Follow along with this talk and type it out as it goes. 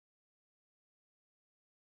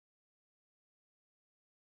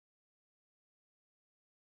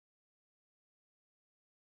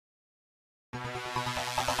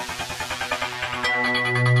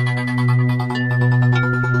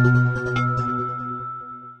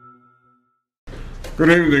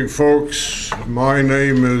Good evening, folks. My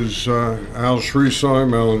name is Alan Schriesheim.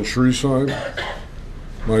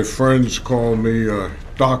 My friends call me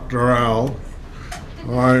Dr. Al.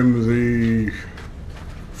 I'm the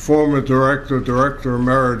former Director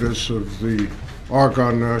Emeritus of the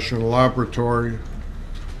Argonne National Laboratory,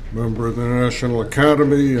 member of the National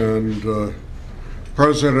Academy, and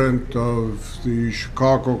President of the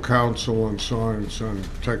Chicago Council on Science and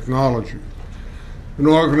Technology, an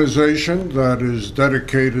organization that is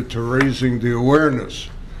dedicated to raising the awareness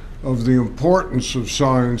of the importance of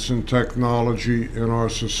science and technology in our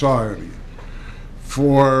society.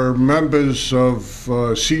 For members of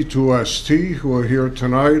C2ST who are here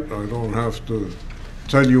tonight, I don't have to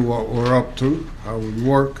tell you what we're up to, how we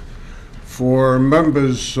work. For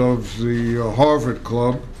members of the Harvard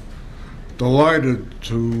Club, delighted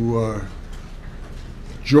to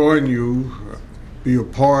join you, be a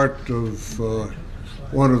part of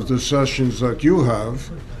one of the sessions that you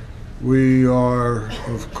have. We are,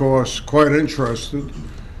 of course, quite interested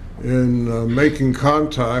in making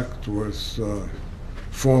contact with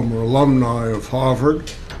former alumni of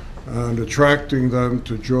Harvard and attracting them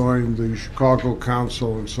to join the Chicago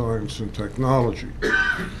Council on Science and Technology. You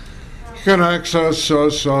can access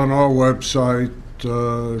us on our website,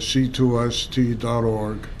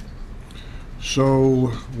 c2st.org.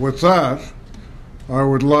 So with that, I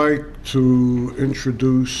would like to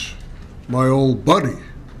introduce my old buddy,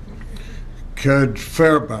 Ked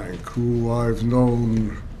Fairbank, who I've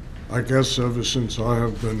known, I guess, ever since I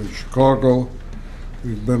have been in Chicago.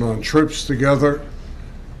 We've been on trips together,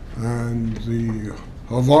 and the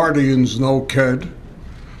Harvardians know Ked,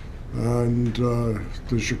 and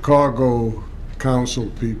the Chicago Council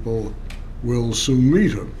people will soon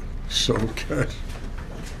meet him. So, Ked.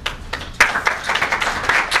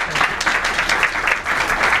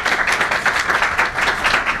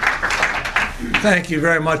 Thank you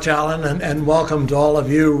very much, Alan, and welcome to all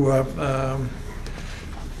of you.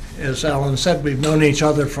 As Alan said, we've known each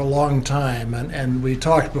other for a long time, and we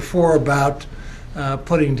talked before about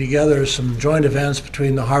putting together some joint events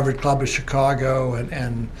between the Harvard Club of Chicago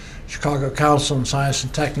and Chicago Council on Science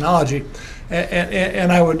and Technology.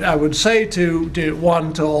 And I would say to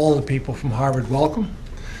all the people from Harvard, welcome.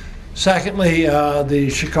 Secondly, the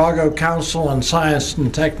Chicago Council on Science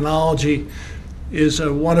and Technology is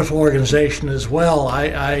a wonderful organization as well.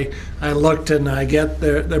 I looked and I get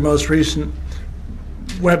their most recent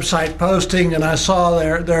website posting, and I saw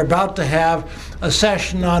they're about to have a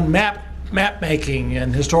session on map making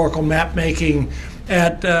and historical map making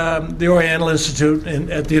at the Oriental Institute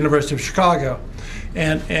at the University of Chicago.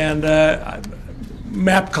 And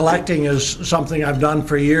map collecting is something I've done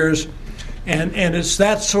for years, and it's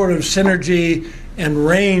that sort of synergy and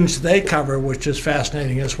range they cover which is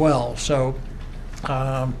fascinating as well. So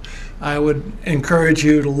I would encourage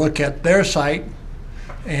you to look at their site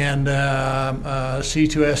and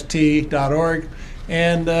c2st.org,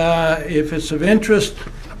 and if it's of interest,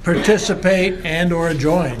 participate and or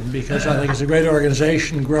join, because I think it's a great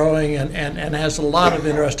organization, growing and has a lot of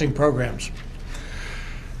interesting programs.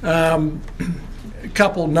 A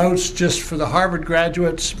couple notes just for the Harvard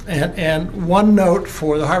graduates, and one note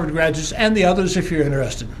for the Harvard graduates and the others if you're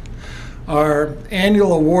interested. Our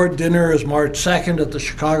annual award dinner is March 2nd at the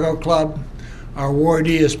Chicago Club. Our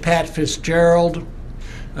awardee is Pat Fitzgerald.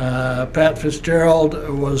 Pat Fitzgerald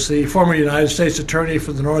was the former United States Attorney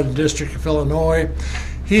for the Northern District of Illinois.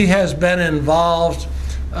 He has been involved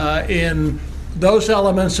in those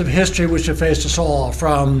elements of history which have faced us all,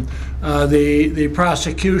 from the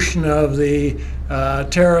prosecution of the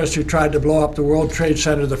terrorists who tried to blow up the World Trade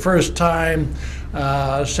Center the first time,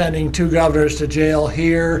 sending 2 governors to jail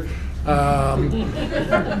here. Well,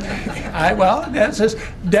 it says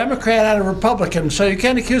Democrat and a Republican, so you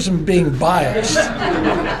can't accuse them of being biased.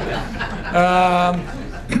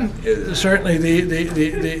 Certainly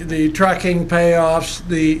the trucking payoffs,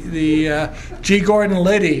 the G. Gordon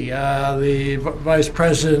Liddy, the Vice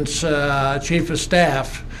President's Chief of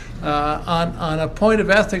Staff, on a point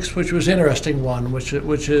of ethics which was an interesting one, which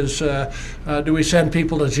is do we send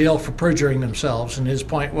people to jail for perjuring themselves? And his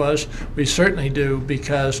point was, we certainly do,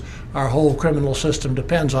 because our whole criminal system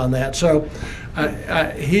depends on that. So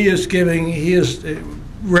he is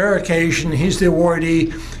rare occasion, he's the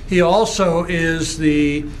awardee. He also is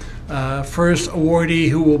the first awardee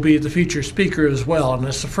who will be the featured speaker as well, and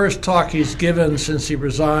it's the first talk he's given since he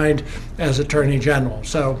resigned as Attorney General.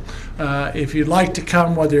 So if you'd like to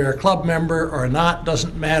come, whether you're a club member or not,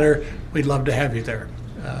 doesn't matter, we'd love to have you there,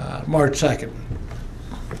 March 2nd.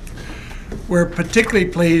 We're particularly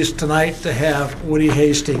pleased tonight to have Woody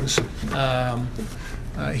Hastings.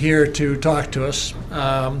 here to talk to us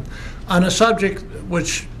on a subject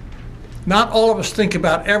which not all of us think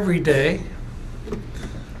about every day,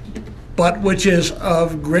 but which is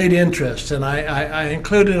of great interest. And I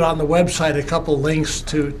included on the website a couple links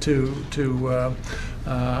on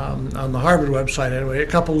the Harvard website anyway, a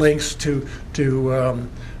couple links to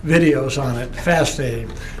videos on it.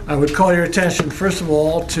 Fascinating. I would call your attention first of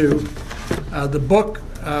all to the book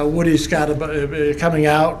Woody's got coming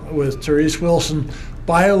out with Therese Wilson,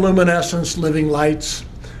 Bioluminescence, Living Lights,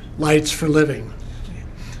 Lights for Living.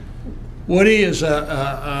 Woody is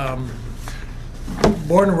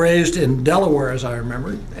born and raised in Delaware, as I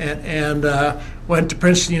remember, and went to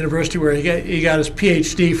Princeton University where he got his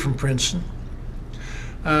PhD from Princeton.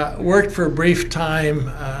 Worked for a brief time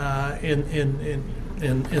in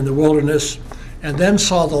the wilderness, and then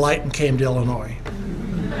saw the light and came to Illinois.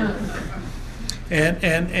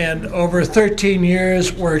 And over 13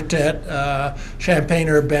 years worked at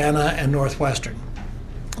Champaign-Urbana and Northwestern.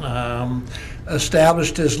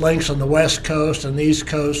 Established his links on the West Coast and the East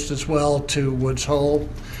Coast as well to Woods Hole,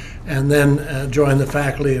 and then joined the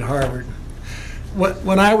faculty at Harvard.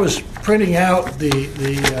 When I was printing out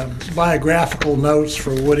the biographical notes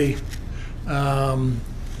for Woody,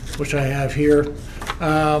 which I have here,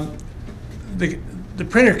 the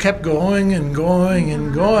printer kept going and going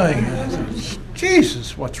and going. And I thought,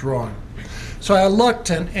 Jesus, what's wrong? So I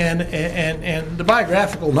looked, and the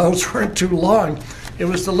biographical notes weren't too long. It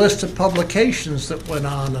was the list of publications that went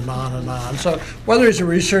on and on and on. So whether he's a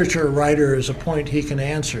researcher or writer is a point he can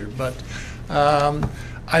answer. But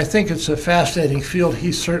I think it's a fascinating field.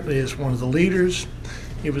 He certainly is one of the leaders.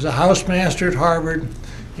 He was a housemaster at Harvard.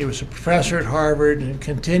 He was a professor at Harvard and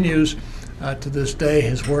continues to this day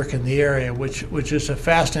his work in the area, which is a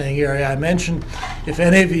fascinating area. I mentioned, if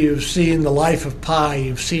any of you have seen The Life of Pi,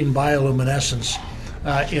 you've seen bioluminescence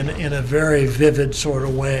in a very vivid sort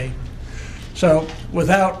of way. So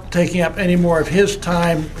without taking up any more of his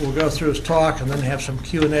time, we'll go through his talk and then have some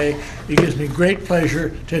Q&A. It gives me great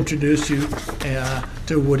pleasure to introduce you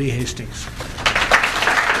to Woody Hastings.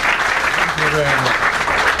 Thank you very much.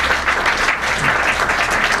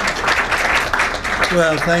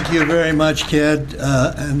 Well, thank you very much, Ked,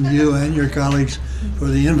 and you and your colleagues for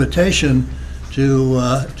the invitation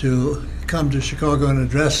to come to Chicago and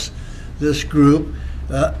address this group.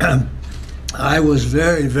 I was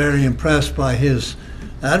very, very impressed by his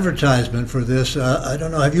advertisement for this. I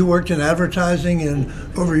don't know, have you worked in advertising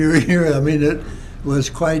over your year? I mean, it was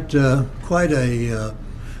quite a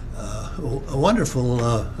wonderful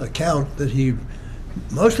account that he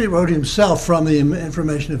mostly wrote himself from the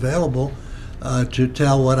information available to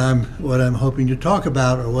tell what I'm hoping to talk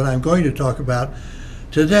about, or what I'm going to talk about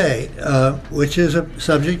today, which is a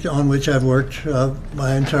subject on which I've worked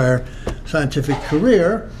my entire scientific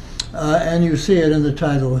career. And you see it in the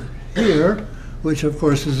title here, which of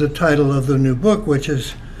course is the title of the new book, which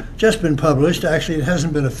has just been published. Actually, it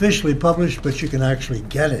hasn't been officially published, but you can actually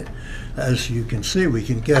get it. As you can see, we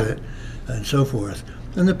can get it, and so forth.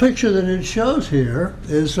 And the picture that it shows here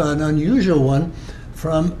is an unusual one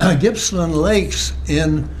from Gippsland Lakes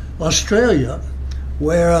in Australia,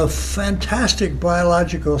 where a fantastic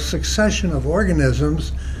biological succession of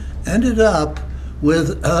organisms ended up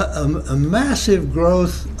with a massive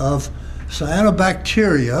growth of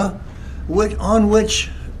cyanobacteria, on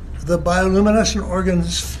which the bioluminescent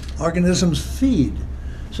organisms feed.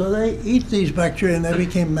 So they eat these bacteria and they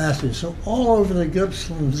became massive. So all over the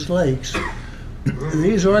Gippsland Lakes,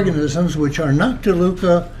 these organisms, which are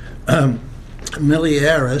Noctiluca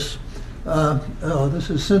miliaris, this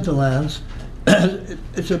is scintillans,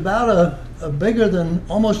 it's about a bigger than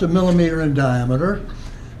almost a millimeter in diameter.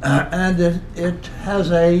 And it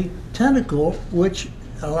has a tentacle which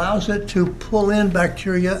allows it to pull in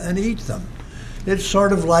bacteria and eat them. It's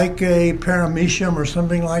sort of like a paramecium or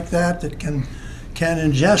something like that can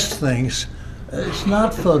ingest things. It's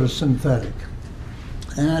not photosynthetic.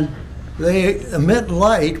 And they emit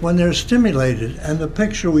light when they're stimulated. And the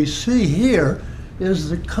picture we see here is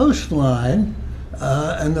the coastline,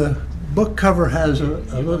 and the book cover has a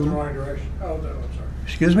little... The wrong direction. Oh, no, I'm sorry.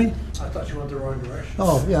 Excuse me? I thought you went the wrong direction.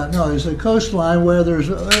 Oh, yeah, no, there's a coastline where there's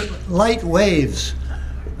light waves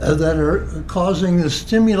that are causing the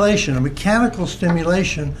stimulation. A mechanical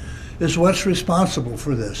stimulation is what's responsible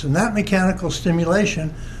for this. And that mechanical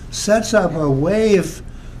stimulation sets up a wave,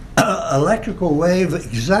 electrical wave,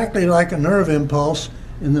 exactly like a nerve impulse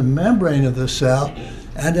in the membrane of the cell.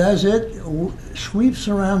 And as it sweeps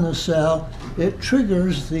around the cell, it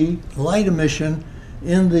triggers the light emission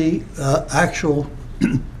in the actual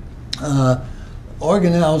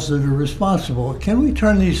organelles that are responsible. Can we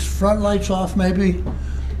turn these front lights off, maybe?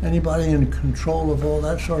 Anybody in control of all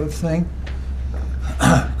that sort of thing?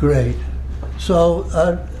 Great. So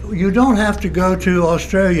you don't have to go to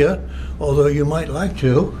Australia, although you might like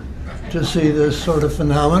to see this sort of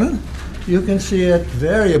phenomenon. You can see it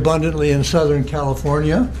very abundantly in Southern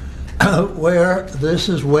California, where this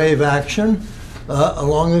is wave action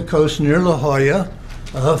along the coast near La Jolla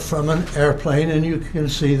from an airplane, and you can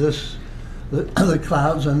see the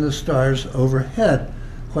clouds and the stars overhead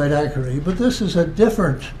quite accurately. But this is a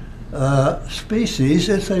different species.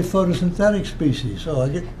 It's a photosynthetic species. So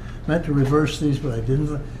I meant to reverse these, but I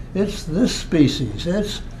didn't. It's this species.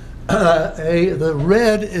 It's the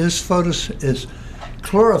red is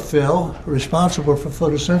chlorophyll, responsible for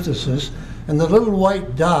photosynthesis, and the little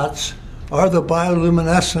white dots are the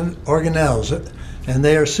bioluminescent organelles, and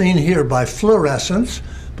they are seen here by fluorescence.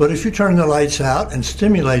 But if you turn the lights out and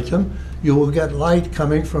stimulate them, you will get light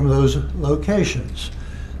coming from those locations.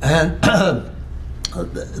 And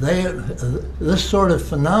this sort of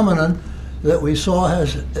phenomenon that we saw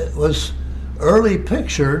was early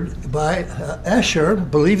pictured by Escher.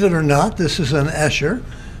 Believe it or not, this is an Escher.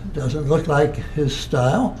 Doesn't look like his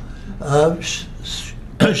style,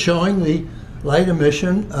 showing the light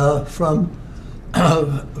emission from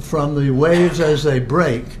the waves as they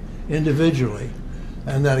break individually.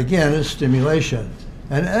 And that again is stimulation.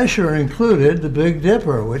 And Escher included the Big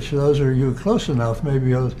Dipper, which those of you close enough may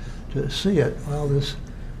be able to see it. Well, this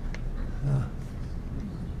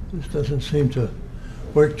doesn't seem to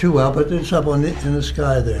work too well, but it's up in the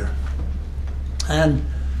sky there. And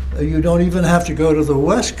you don't even have to go to the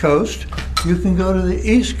West Coast. You can go to the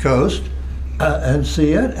East Coast and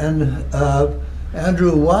see it. And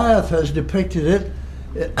Andrew Wyeth has depicted it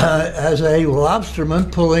as a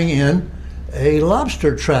lobsterman pulling in a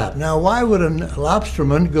lobster trap. Now, why would a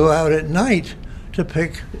lobsterman go out at night to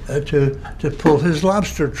pull his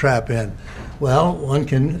lobster trap in? Well, one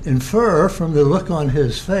can infer from the look on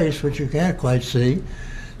his face, which you can't quite see,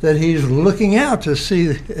 that he's looking out to see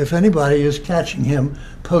if anybody is catching him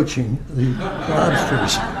poaching the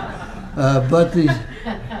lobsters. But the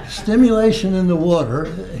stimulation in the water,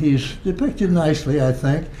 he's depicted nicely, I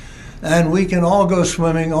think, and we can all go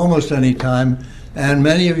swimming almost any time. And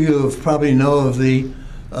many of you have probably know of the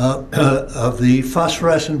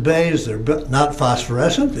phosphorescent bays. They're not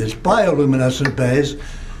phosphorescent; it's bioluminescent bays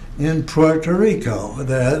in Puerto Rico.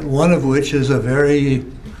 One of which is a very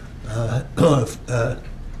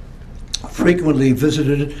frequently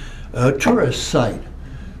visited tourist site.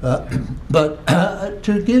 But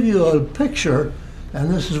to give you a picture,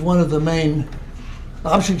 and this is one of the main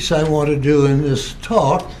objects I want to do in this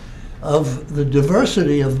talk, of the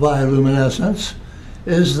diversity of bioluminescence,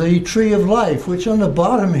 is the tree of life, which on the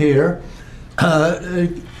bottom here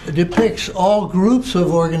depicts all groups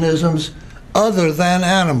of organisms other than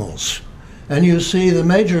animals. And you see the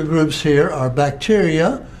major groups here are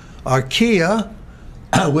bacteria, archaea,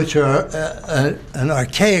 which are an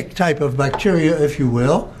archaic type of bacteria, if you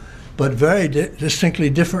will, but very distinctly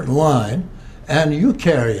different line, and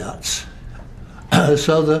eukaryotes.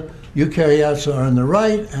 So the eukaryotes are on the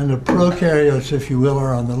right, and the prokaryotes, if you will,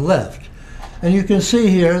 are on the left. And you can see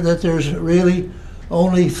here that there's really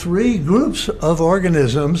only 3 groups of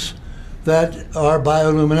organisms that are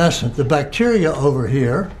bioluminescent. The bacteria over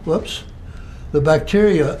here, the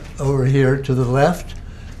bacteria over here to the left,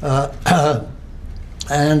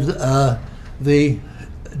 and the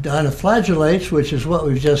dinoflagellates, which is what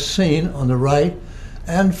we've just seen on the right,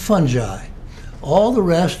 and fungi. All the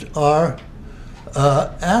rest are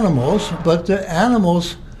animals, but the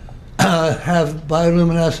animals have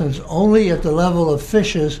bioluminescence only at the level of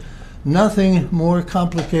fishes. Nothing more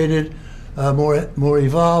complicated, more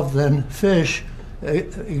evolved than fish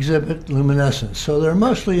exhibit luminescence. So they're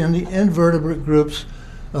mostly in the invertebrate groups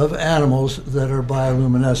of animals that are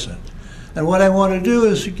bioluminescent. And what I want to do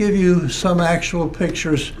is give you some actual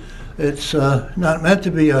pictures. It's not meant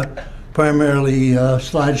to be a primarily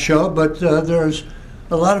slideshow, but there's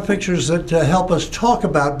a lot of pictures that help us talk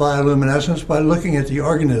about bioluminescence by looking at the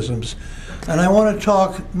organisms. And I want to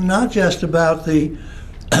talk not just about the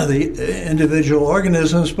individual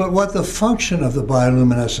organisms, but what the function of the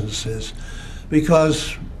bioluminescence is.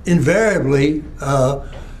 Because invariably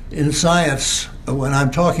in science, when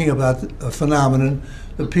I'm talking about a phenomenon,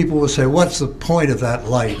 the people will say, what's the point of that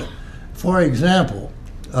light? For example,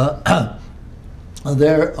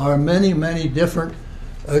 there are many, many different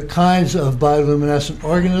kinds of bioluminescent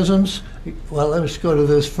organisms. Well, let's go to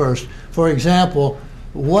this first. For example,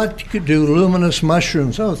 what could do luminous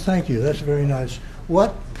mushrooms? Oh, thank you, that's very nice.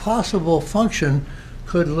 What possible function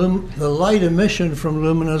could the light emission from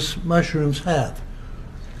luminous mushrooms have?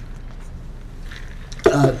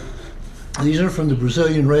 These are from the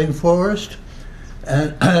Brazilian rainforest,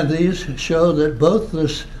 and these show that both the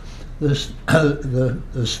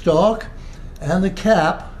stalk and the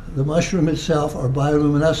cap, the mushroom itself, are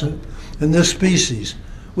bioluminescent in this species.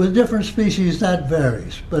 With different species, that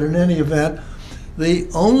varies, but in any event, the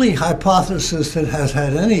only hypothesis that has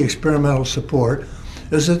had any experimental support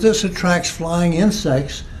is that this attracts flying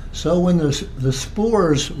insects, so when the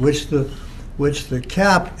spores which the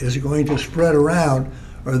cap is going to spread around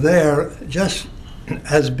are there, just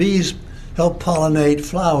as bees help pollinate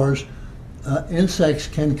flowers, insects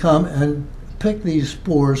can come and pick these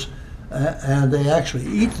spores, and they actually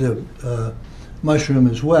eat the mushroom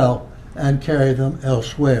as well and carry them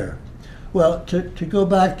elsewhere. Well, to go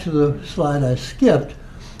back to the slide I skipped,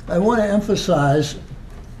 I want to emphasize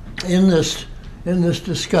in this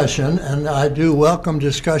discussion, and I do welcome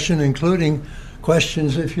discussion, including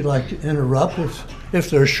questions if you'd like to interrupt, if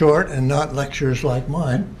they're short and not lectures like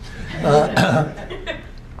mine, that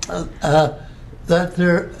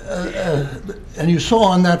there, and you saw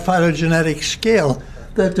on that phylogenetic scale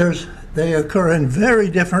that they occur in very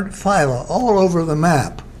different phyla all over the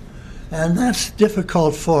map. And that's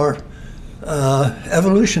difficult for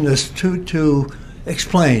evolutionists to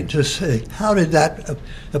explain, to say, how did that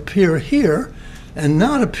appear here and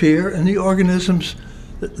not appear in the organisms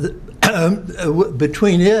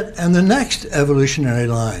between it and the next evolutionary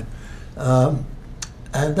line?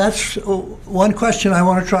 And that's one question I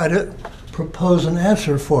want to try to propose an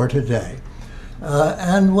answer for today.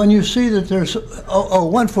 And when you see that there's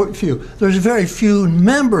there's very few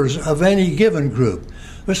members of any given group.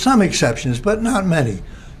 There's some exceptions, but not many.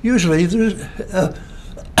 Usually,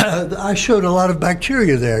 I showed a lot of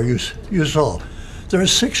bacteria there, you saw. There are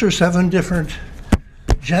 6 or 7 different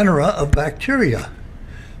genera of bacteria,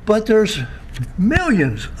 but there's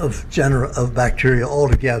millions of genera of bacteria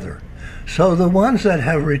altogether. So the ones that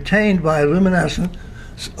have retained bioluminescence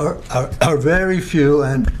are very few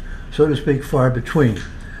and, so to speak, far between.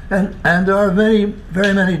 And there are very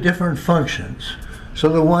many different functions. So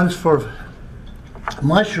the ones for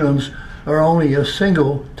mushrooms are only a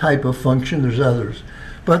single type of function, there's others.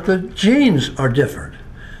 But the genes are different.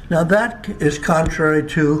 Now that is contrary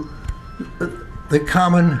to the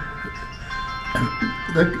common,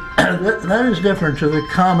 that is different to the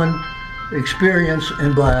common experience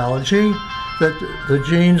in biology, that the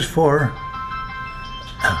genes for,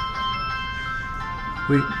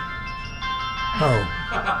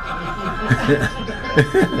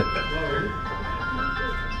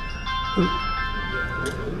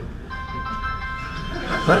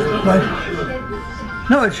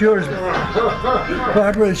 no, it's yours.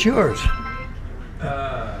 Barbara, it's yours.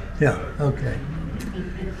 Yeah, okay.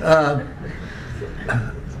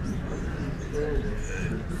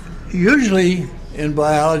 Usually in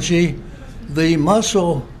biology, the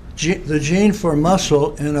gene for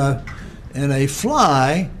muscle in a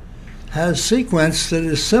fly has sequence that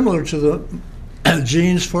is similar to the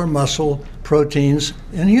genes for muscle proteins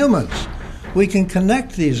in humans. We can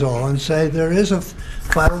connect these all and say there is a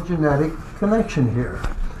phylogenetic connection here.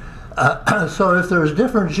 So if there's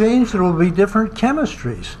different genes, there will be different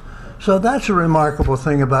chemistries. So that's a remarkable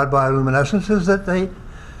thing about bioluminescence, is that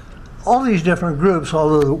all these different groups,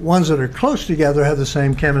 although the ones that are close together have the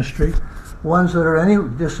same chemistry, ones that are any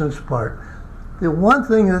distance apart, the one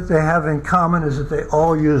thing that they have in common is that they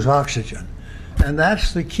all use oxygen. And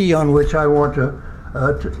that's the key on which I want to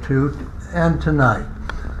end tonight.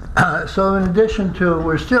 So in addition to,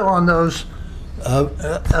 we're still on those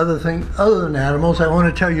other than animals, I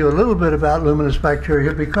want to tell you a little bit about luminous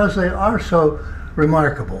bacteria because they are so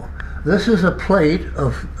remarkable. This is a plate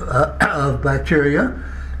of bacteria,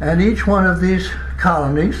 and each one of these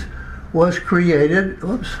colonies was created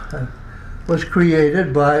from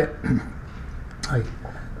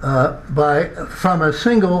a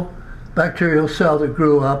single bacterial cell that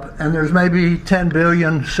grew up, and there's maybe 10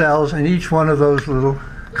 billion cells in each one of those little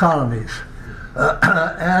colonies.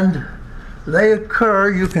 And they occur,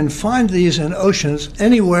 you can find these in oceans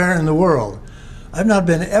anywhere in the world. I've not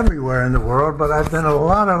been everywhere in the world, but I've been a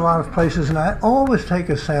lot of places, and I always take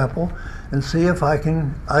a sample and see if I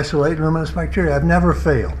can isolate luminous bacteria. I've never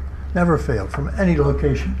failed from any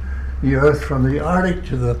location, the Earth, from the Arctic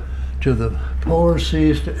to the polar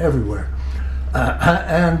seas to everywhere.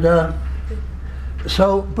 But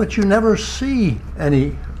you never see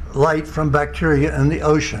any light from bacteria in the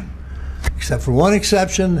ocean, except for one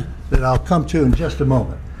exception that I'll come to in just a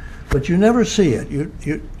moment. But you never see it.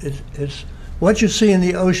 It's what you see in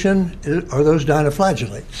the ocean are those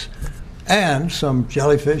dinoflagellates, and some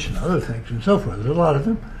jellyfish and other things and so forth. There's a lot of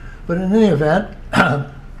them. But in any event,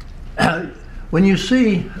 when you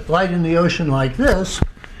see light in the ocean like this,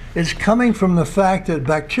 It's coming from the fact that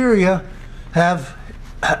bacteria have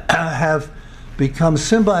become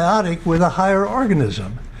symbiotic with a higher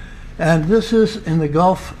organism. And this is in the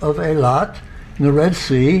Gulf of Eilat, in the Red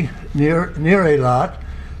Sea, near Eilat,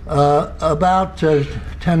 about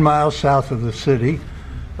 10 miles south of the city.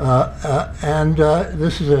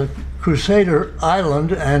 This is a Crusader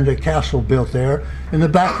island and a castle built there. In the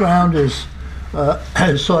background is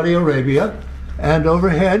Saudi Arabia, and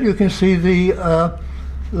overhead you can see the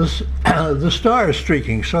stars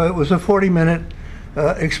streaking. So it was a 40-minute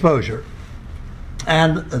exposure.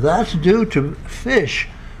 And that's due to fish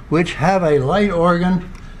which have a light organ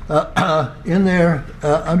in their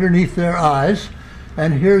underneath their eyes.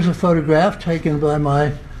 And here's a photograph taken by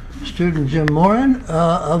my student Jim Morin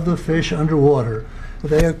of the fish underwater.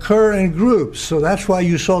 They occur in groups, so that's why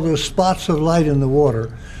you saw those spots of light in the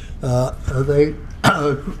water. The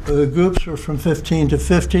groups are from 15 to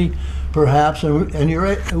 50, perhaps, and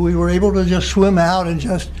we were able to just swim out and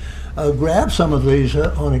just grab some of these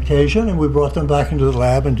on occasion, and we brought them back into the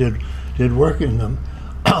lab and did work in them,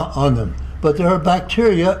 on them. But there are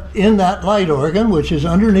bacteria in that light organ, which is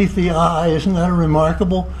underneath the eye. Isn't that a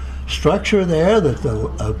remarkable structure there, that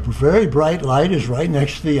a very bright light is right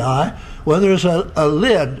next to the eye? Well, there's a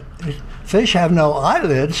lid. Fish have no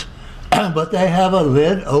eyelids, but they have a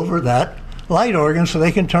lid over that light organ so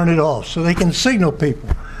they can turn it off, so they can signal people.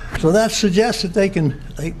 So that suggests that they can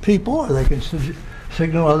people, or they can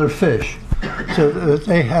signal other fish, so that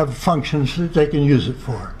they have functions that they can use it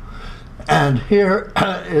for. And here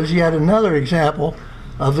is yet another example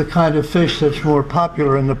of the kind of fish that's more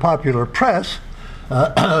popular in the popular press.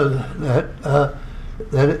 That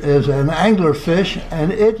is an anglerfish,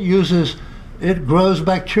 and it grows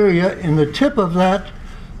bacteria in the tip of that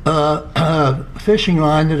fishing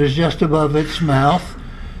line that is just above its mouth,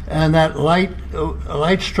 and that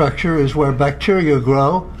light structure is where bacteria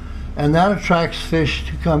grow, and that attracts fish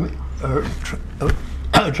to come, or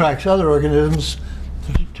attracts other organisms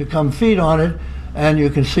to come feed on it, and you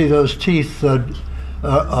can see those teeth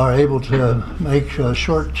are able to make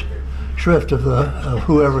short shrift of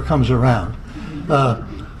whoever comes around.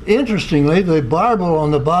 Interestingly, the barbel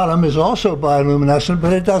on the bottom is also bioluminescent,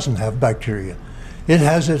 but it doesn't have bacteria. It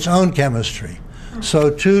has its own chemistry. So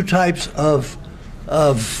two types of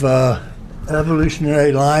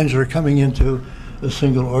evolutionary lines are coming into a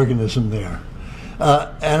single organism there.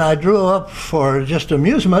 And I drew up for just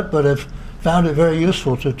amusement, but have found it very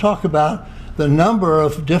useful to talk about the number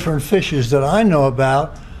of different fishes that I know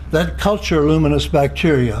about that culture luminous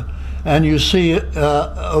bacteria. And you see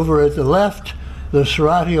over at the left, the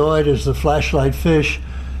ceratioid is the flashlight fish,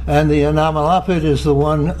 and the anomalopid is the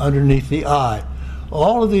one underneath the eye.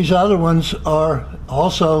 All of these other ones are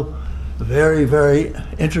also very, very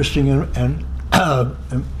interesting and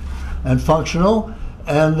functional.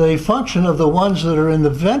 And the function of the ones that are in the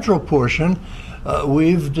ventral portion,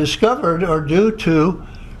 we've discovered are due to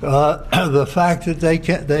the fact that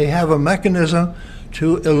they have a mechanism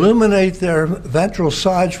to illuminate their ventral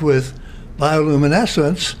sides with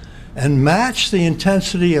bioluminescence and match the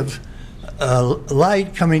intensity of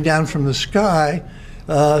light coming down from the sky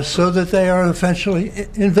so that they are essentially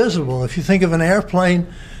invisible. If you think of an airplane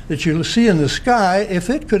that you see in the sky, if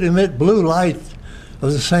it could emit blue light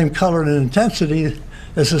of the same color and intensity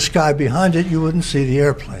as the sky behind it, you wouldn't see the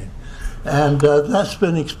airplane. And that's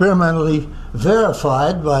been experimentally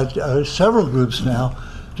verified by several groups now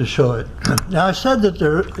to show it. Now, I said that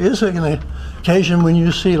there is an occasion when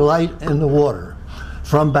you see light in the water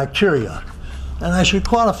from bacteria. And I should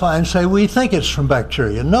qualify and say we think it's from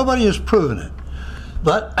bacteria. Nobody has proven it.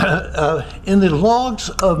 But in the logs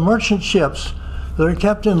of merchant ships that are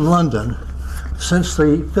kept in London since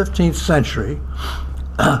the 15th century,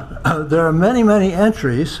 there are many, many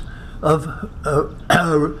entries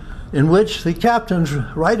in which the captains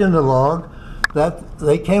write in the log that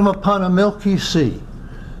they came upon a milky sea.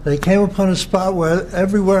 They came upon a spot where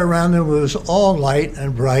everywhere around them was all light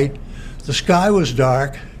and bright. The sky was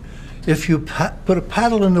dark. If you put a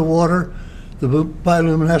paddle in the water, the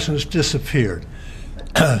bioluminescence disappeared.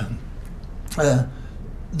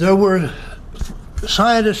 There were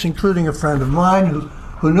scientists, including a friend of mine,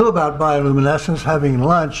 who knew about bioluminescence, having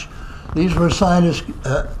lunch. These were scientists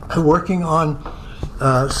working on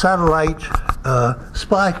satellite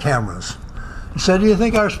spy cameras. He said, "Do you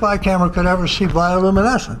think our spy camera could ever see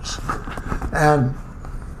bioluminescence?" And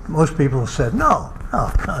most people said, no,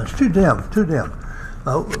 it's too dim, too dim.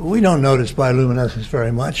 We don't notice bioluminescence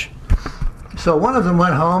very much. So one of them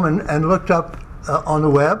went home and looked up on the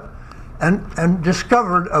web and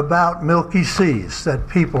discovered about milky seas, that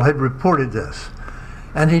people had reported this.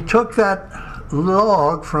 And he took that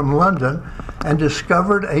log from London and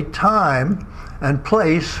discovered a time and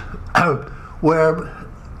place where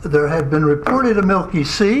there had been reported a Milky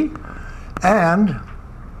Sea, and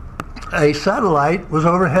a satellite was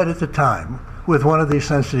overhead at the time with one of these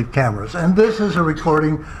sensitive cameras. And this is a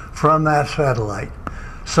recording from that satellite.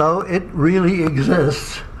 So it really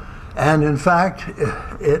exists. And in fact,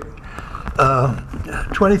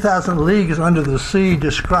 20,000 Leagues Under the Sea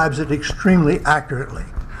describes it extremely accurately.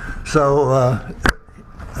 So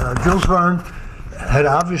Jules Verne had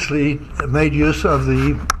obviously made use of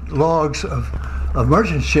the logs of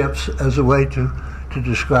merchant ships as a way to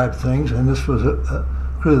describe things, and this was a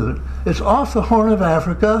clue. It's off the Horn of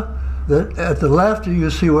Africa. At the left, you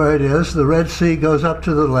see where it is. The Red Sea goes up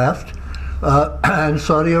to the left, and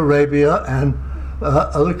Saudi Arabia and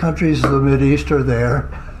other countries of the Mideast are there.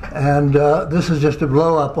 And this is just a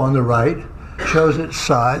blow up on the right, shows its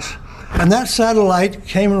size. And that satellite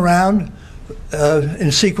came around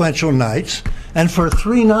in sequential nights, and for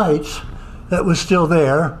 3 nights that was still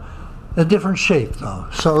there, a different shape though.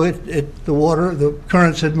 So the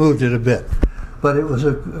currents had moved it a bit, but it was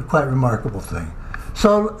a quite remarkable thing.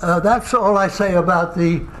 So that's all I say about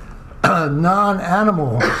the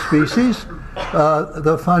non-animal species,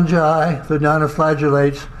 the fungi, the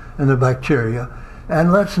dinoflagellates, and the bacteria.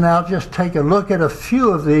 And let's now just take a look at a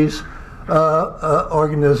few of these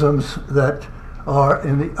organisms that are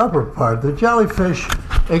in the upper part. The jellyfish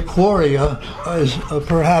Aquaria is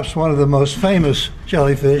perhaps one of the most famous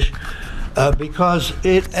jellyfish because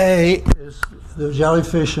it is the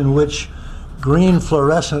jellyfish in which green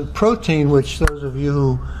fluorescent protein, which those of you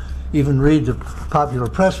who even read the popular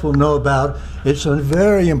press will know about. It's a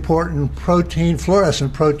very important protein,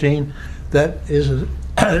 fluorescent protein, that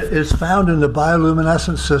is found in the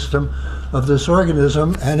bioluminescent system of this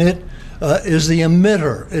organism, and it is the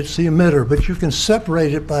emitter. It's the emitter, but you can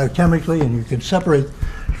separate it biochemically, and you can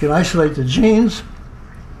isolate the genes,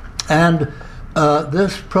 and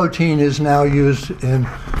this protein is now used in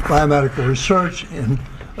biomedical research, in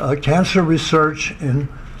cancer research,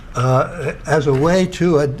 as a way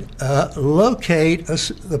to locate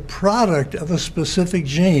the product of a specific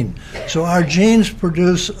gene. So our genes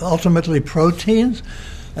produce ultimately proteins,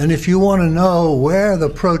 and if you want to know where the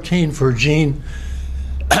protein for gene,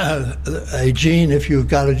 if you've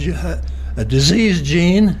got a disease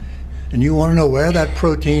gene and you want to know where that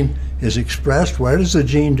protein is expressed, where does the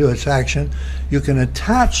gene do its action, you can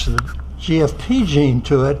attach the GFP gene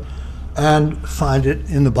to it and find it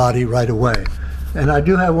in the body right away. And I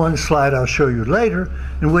do have one slide I'll show you later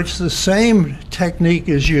in which the same technique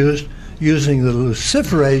is used using the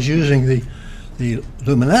luciferase, using the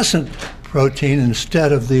luminescent protein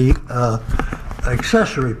instead of the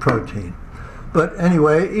accessory protein. But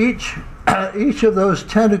anyway, each of those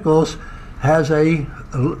tentacles has a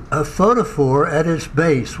photophore at its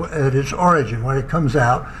base, at its origin, when it comes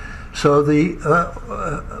out. So the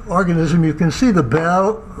organism, you can see the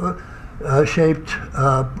bell-shaped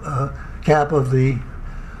cap of the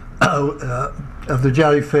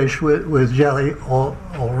jellyfish with jelly all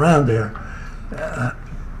around there.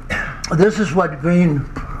 This is what green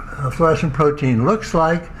fluorescent protein looks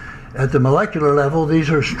like at the molecular level. These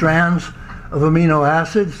are strands of amino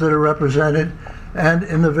acids that are represented, and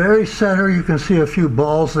in the very center you can see a few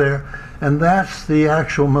balls there, and that's the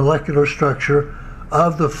actual molecular structure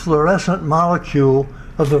of the fluorescent molecule,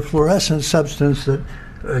 of the fluorescent substance that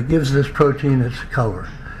gives this protein its color.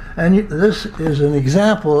 And this is an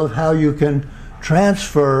example of how you can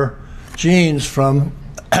transfer genes from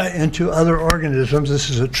into other organisms. This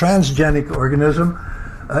is a transgenic organism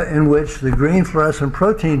in which the green fluorescent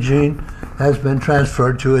protein gene has been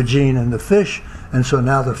transferred to a gene in the fish, and so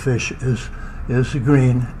now the fish is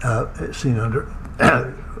green, seen under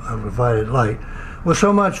ultraviolet light. Well,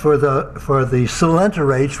 so much for the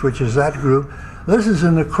coelenterates, which is that group. This is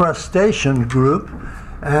in the crustacean group,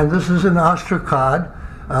 and this is an ostracod.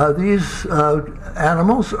 These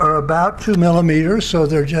animals are about 2 millimeters, so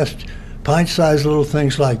they're just pint-sized little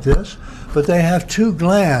things like this, but they have 2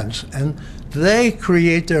 glands, and they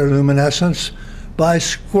create their luminescence by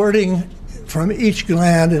squirting from each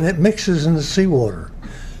gland, and it mixes in the seawater,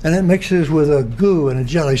 and it mixes with a goo and a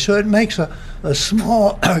jelly, so it makes a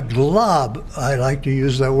small glob. I like to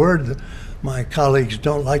use that word. My colleagues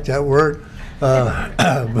don't like that word,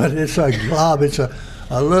 but it's a glob. It's a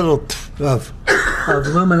little of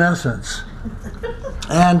luminescence.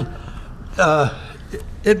 And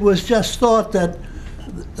it was just thought that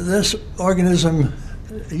this organism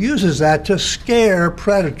uses that to scare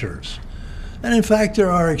predators. And in fact,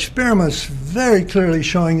 there are experiments very clearly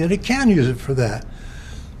showing that it can use it for that.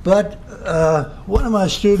 But one of my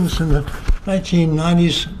students in the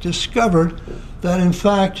 1990s discovered that, in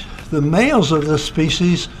fact, the males of this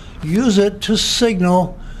species use it to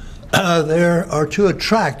signal or to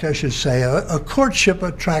attract, I should say, a courtship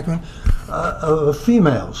attraction of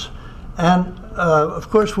females. And of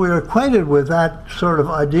course, we're acquainted with that sort of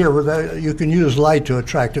idea. You can use light to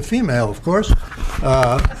attract a female, of course,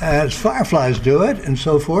 as fireflies do it, and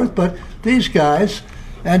so forth. But these guys,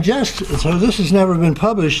 so this has never been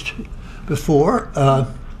published before.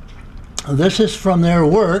 This is from their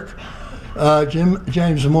work,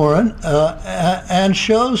 James Moran, and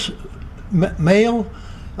shows male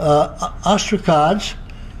ostracods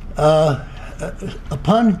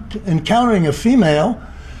upon encountering a female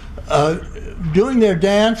doing their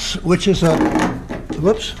dance, which is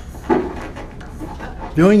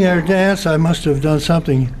doing their dance. I must have done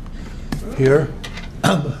something here.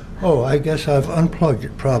 Oh, I guess I've unplugged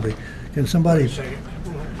it probably. Can somebody?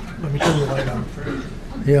 Let me turn the light on.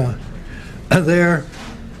 Yeah. There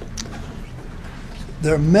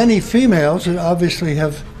are many females that obviously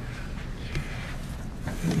have.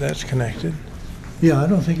 That's connected. Yeah, I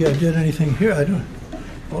don't think I did anything here. I don't.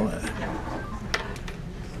 Well,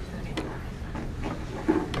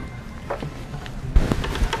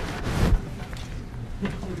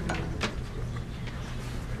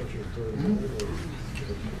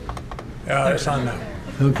 It's on now.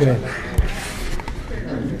 okay.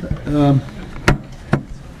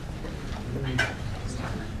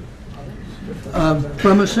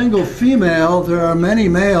 From a single female, there are many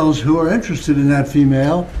males who are interested in that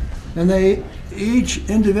female, and they each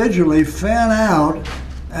individually fan out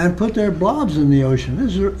and put their blobs in the ocean.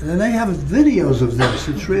 And they have videos of this.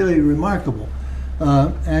 It's really remarkable.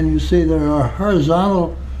 And you see there are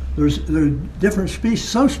horizontal, there are different species.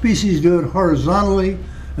 Some species do it horizontally,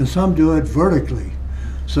 and some do it vertically.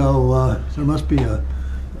 So there must be a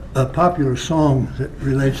popular song that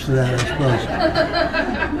relates to that, I suppose.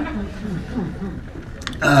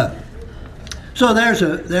 So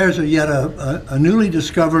there's yet a newly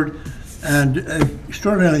discovered and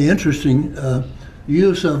extraordinarily interesting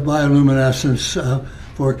use of bioluminescence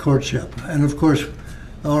for courtship. And of course,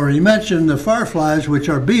 I already mentioned the fireflies, which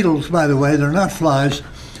are beetles, by the way, they're not flies,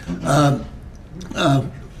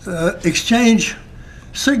 exchange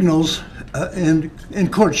signals in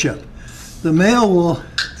courtship. The male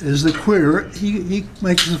is the query. He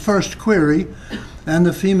makes the first query, and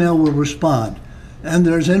the female will respond. And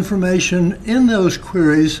there's information in those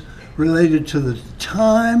queries related to the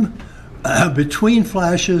time between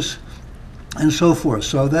flashes and so forth,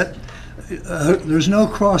 so that there's no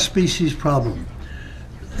cross-species problem.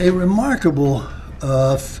 A remarkable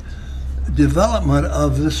development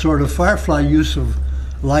of this sort of firefly use of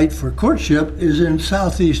light for courtship is in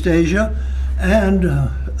Southeast Asia, and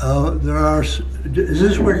there are, is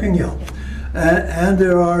this working? Yeah. And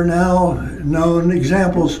there are now known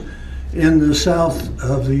examples in the south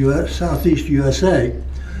of the U.S., Southeast USA.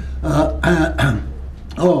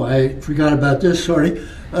 Oh, I forgot about this, sorry.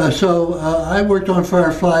 So I worked on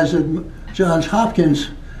fireflies at Johns Hopkins,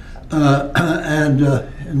 and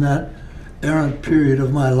in that errant period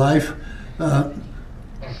of my life,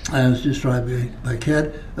 I was described by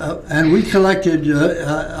Ked, and we collected,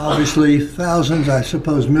 obviously, thousands, I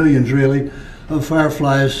suppose millions really, of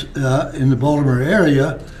fireflies in the Baltimore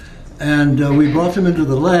area, and we brought them into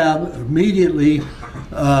the lab, immediately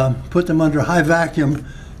put them under high vacuum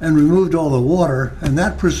and removed all the water, and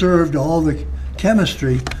that preserved all the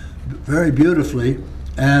chemistry very beautifully.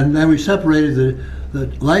 And then we separated the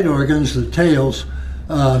light organs, the tails,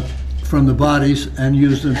 from the bodies, and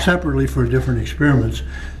used them separately for different experiments.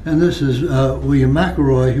 And this is William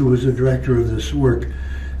McElroy, who was the director of this work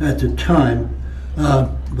at the time.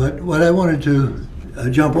 But what I wanted to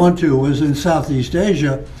jump onto was in Southeast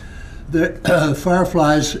Asia, the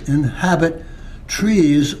fireflies inhabit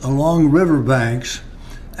trees along riverbanks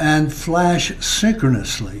and flash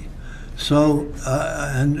synchronously. So,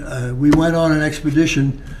 we went on an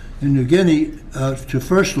expedition in New Guinea to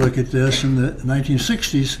first look at this in the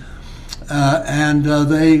 1960s, and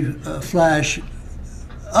they flash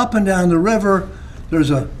up and down the river. There's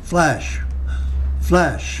a flash,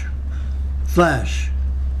 flash, flash.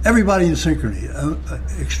 Everybody in synchrony,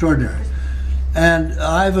 extraordinary. And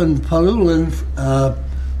Ivan Palulin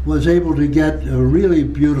was able to get really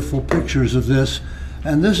beautiful pictures of this.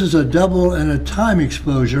 And this is a double and a time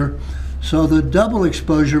exposure. So the double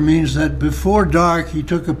exposure means that before dark, he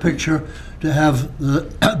took a picture to have the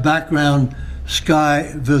background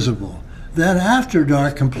sky visible. Then after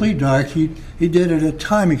dark, complete dark, he did it at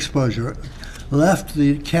time exposure, left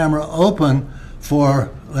the camera open for,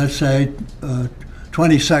 let's say,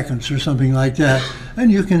 20 seconds or something like that.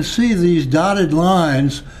 And you can see these dotted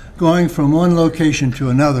lines going from one location to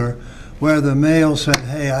another, where the male said,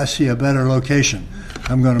 hey, I see a better location.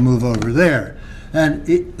 I'm going to move over there. And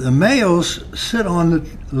the males sit on the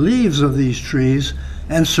leaves of these trees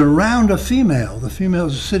and surround a female. The female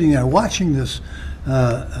is sitting there watching this,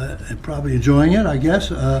 probably enjoying it, I guess.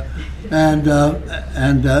 But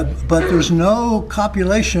there's no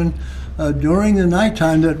copulation during the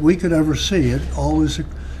nighttime that we could ever see. It always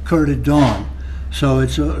occurred at dawn. So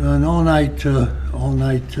it's an all-night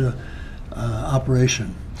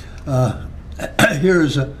operation. Here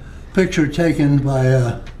is a picture taken by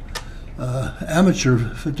an amateur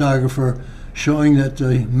photographer showing that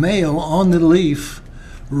the male on the leaf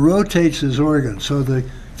rotates his organs. So the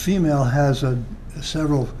female has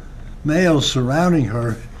several males surrounding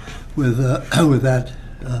her with that,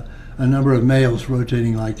 a number of males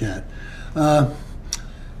rotating like that.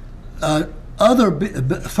 Other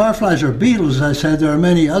fireflies are beetles, as I said. There are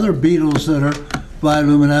many other beetles that are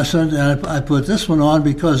bioluminescent, and I put this one on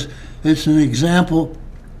because it's an example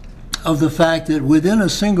of the fact that within a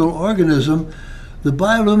single organism, the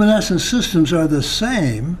bioluminescent systems are the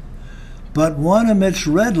same, but one emits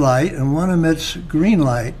red light and one emits green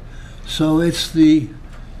light. So it's the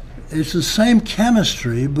same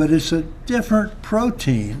chemistry, but it's a different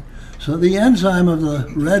protein. So the enzyme of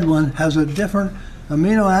the red one has a different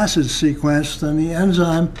amino acid sequence than the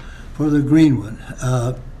enzyme for the green one.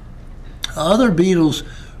 Other beetles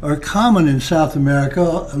are common in South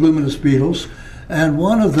America, luminous beetles, and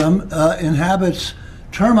one of them inhabits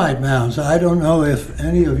termite mounds. I don't know if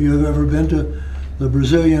any of you have ever been to the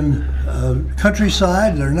Brazilian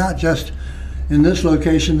countryside. They're not just in this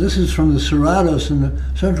location. This is from the Cerrados in the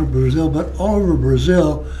central Brazil, but all over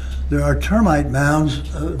Brazil there are termite mounds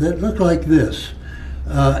that look like this.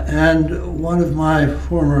 And one of my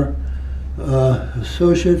former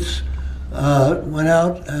associates went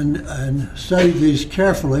out and studied these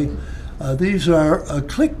carefully. These are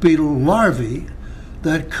click beetle larvae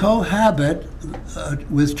that cohabit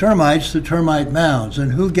with termites, the termite mounds.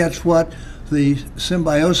 And who gets what, the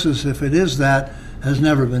symbiosis, if it is that, has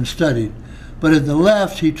never been studied. But at the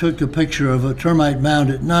left, he took a picture of a termite mound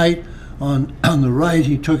at night. On the right,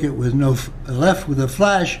 he took it with left with a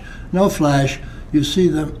flash, no flash. You see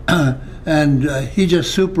them, and he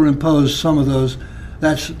just superimposed some of those.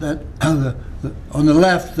 On the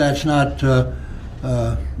left, that's not.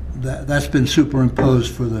 That's been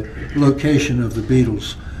superimposed for the location of the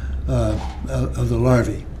beetles, of the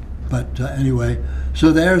larvae. But anyway,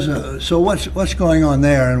 so what's going on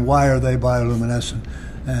there, and why are they bioluminescent?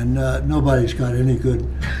 And nobody's got any good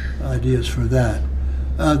ideas for that.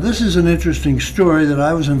 This is an interesting story that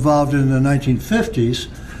I was involved in the 1950s.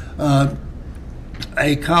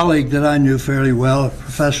 A colleague that I knew fairly well, a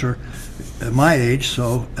professor at my age,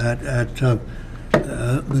 so at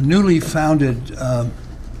the newly founded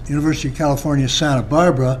University of California, Santa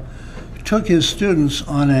Barbara, took his students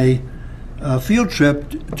on a field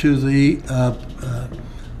trip to the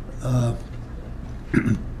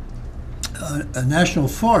a national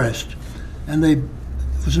forest, and it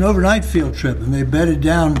was an overnight field trip, and they bedded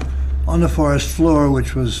down on the forest floor,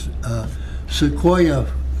 which was sequoia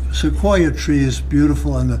trees,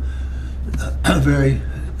 beautiful and very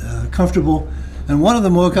comfortable. And one of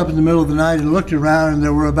them woke up in the middle of the night and looked around, and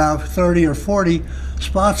there were about 30 or 40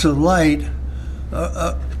 spots of light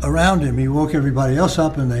around him. He woke everybody else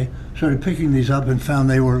up, and they started picking these up and found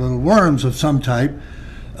they were little worms of some type,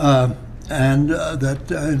 and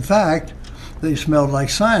that in fact they smelled like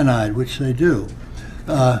cyanide, which they do.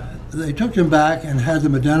 They took them back and had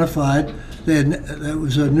them identified. It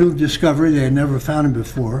was a new discovery. They had never found them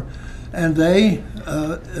before. And they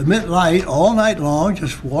emit light all night long,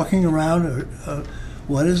 just walking around.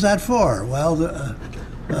 What is that for? Well,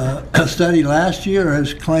 a study last year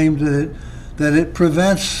has claimed that it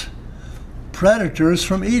prevents predators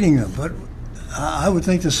from eating them. But I would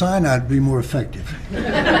think the cyanide would be more effective.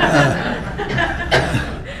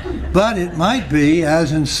 But it might be,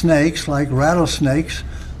 as in snakes, like rattlesnakes,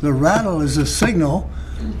 the rattle is a signal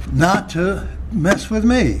not to mess with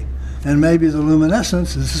me. And maybe the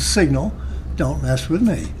luminescence is a signal, don't mess with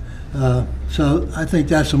me. So I think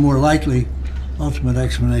that's a more likely ultimate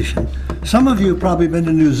explanation. Some of you have probably been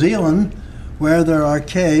to New Zealand, where there are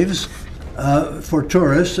caves for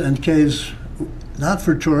tourists, and caves not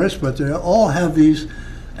for tourists, but they all have these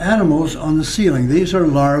animals on the ceiling. These are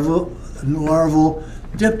larval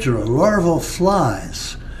diptera, larval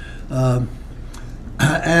flies.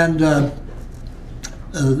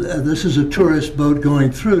 This is a tourist boat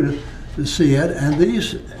going through to see it, and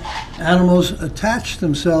these animals attach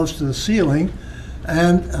themselves to the ceiling,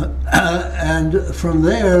 and from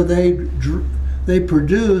there they they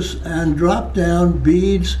produce and drop down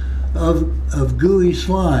beads of gooey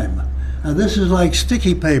slime. Now this is like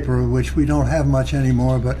sticky paper, which we don't have much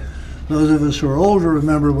anymore, but those of us who are older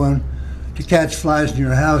remember when to catch flies in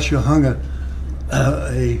your house you hung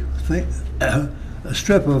a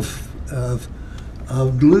strip of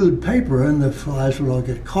glued paper and the flies would all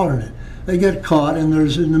get caught in it. They get caught, and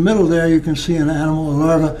there's in the middle there you can see an animal, a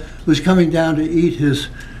larva, who's coming down to eat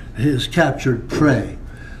his captured prey.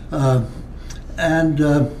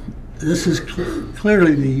 This is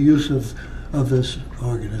clearly the use of this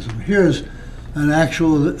organism. Here's an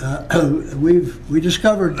actual, we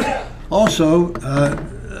discovered also,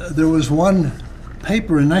 there was one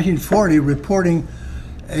paper in 1940 reporting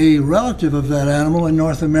a relative of that animal in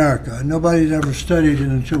North America. Nobody had ever studied it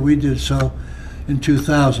until we did so in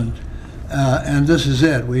 2000. And this is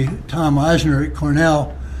it. Tom Eisner at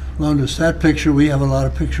Cornell loaned us that picture. We have a lot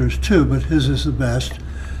of pictures too, but his is the best.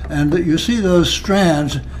 And you see those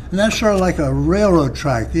strands, and that's sort of like a railroad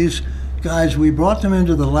track. These guys, we brought them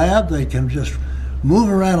into the lab. They can just move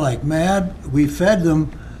around like mad. We fed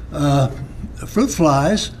them fruit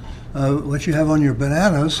flies, what you have on your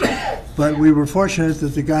bananas, but we were fortunate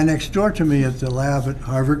that the guy next door to me at the lab at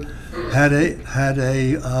Harvard had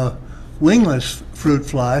a wingless fruit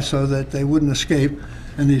fly so that they wouldn't escape,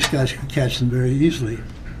 and these guys could catch them very easily.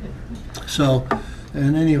 So,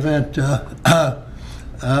 in any event,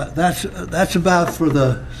 that's about for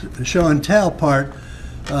the show and tell part,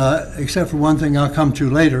 except for one thing I'll come to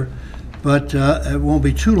later, but it won't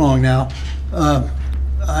be too long now.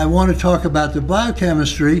 I want to talk about the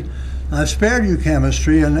biochemistry. I've spared you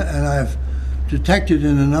chemistry, and I've detected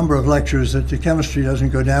in a number of lectures that the chemistry doesn't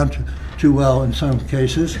go down too well in some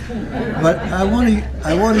cases. But I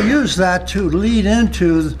want to use that to lead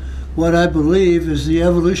into what I believe is the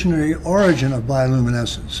evolutionary origin of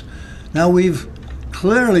bioluminescence. Now, we've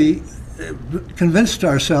clearly convinced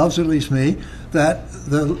ourselves, at least me, that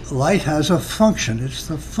the light has a function. It's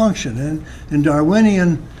the function. And in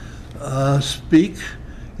Darwinian speak,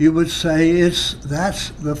 you would say that's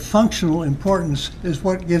the functional importance is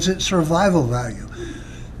what gives it survival value.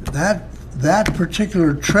 That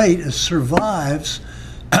particular trait survives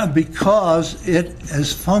because it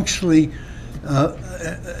is functionally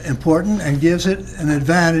important and gives it an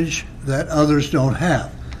advantage that others don't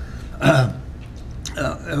have.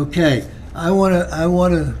 Okay, I want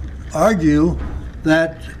to argue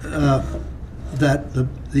that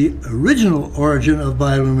the original origin of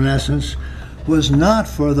bioluminescence was not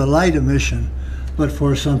for the light emission, but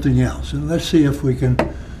for something else. And let's see if we can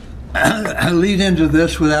lead into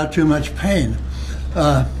this without too much pain.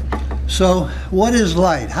 So, what is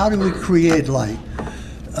light? How do we create light?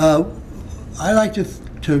 I like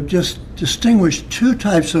to just distinguish two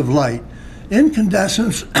types of light.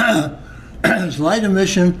 Incandescence is light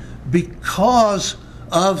emission because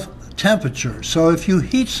of temperature. So if you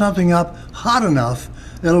heat something up hot enough,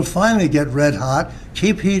 it'll finally get red hot.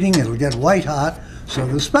 Keep heating, it'll get white hot. So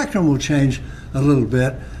the spectrum will change a little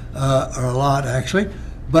bit, or a lot actually.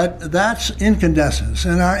 But that's incandescence.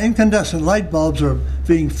 And our incandescent light bulbs are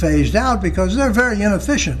being phased out because they're very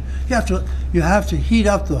inefficient. You have to heat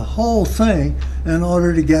up the whole thing in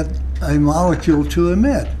order to get a molecule to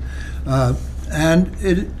emit. And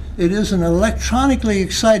it is an electronically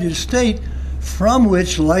excited state from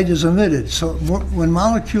which light is emitted. So when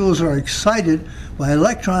molecules are excited by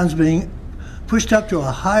electrons being pushed up to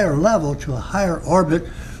a higher level, to a higher orbit,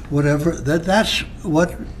 whatever, that's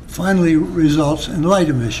what finally results in light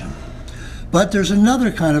emission. But there's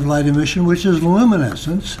another kind of light emission, which is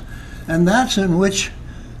luminescence, and that's in which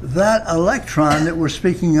that electron that we're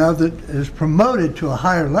speaking of that is promoted to a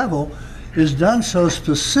higher level is done so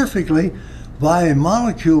specifically by a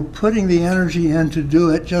molecule putting the energy in to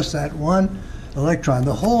do it, just that one electron.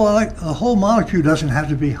 The whole molecule doesn't have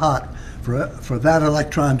to be hot for that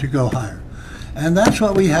electron to go higher. And that's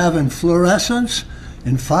what we have in fluorescence,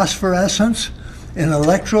 in phosphorescence, in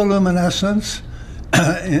electroluminescence,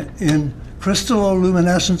 in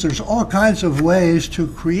crystalloluminescence. There's all kinds of ways to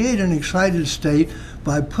create an excited state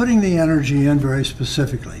by putting the energy in very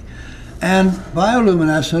specifically. And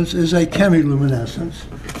bioluminescence is a chemiluminescence.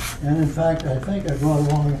 And in fact, I think I brought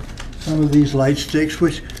along some of these light sticks,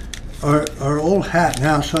 which are old hat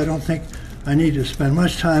now, so I don't think I need to spend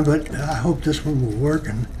much time, but I hope this one will work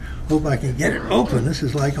and hope I can get it open. This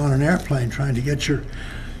is like on an airplane trying to get your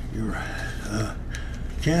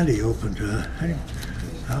candy opened.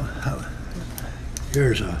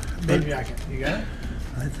 Here's a... Maybe I can. You got it?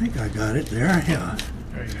 I think I got it there, yeah.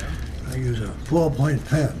 There you go. I use a ballpoint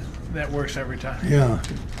pen. That works every time. Yeah.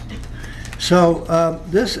 So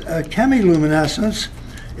this chemiluminescence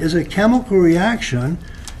is a chemical reaction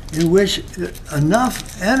in which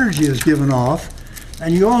enough energy is given off.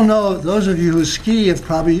 And you all know, those of you who ski have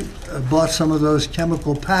probably bought some of those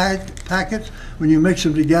chemical packets. When you mix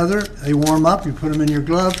them together, they warm up, you put them in your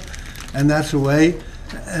glove, and that's the way.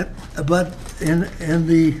 But in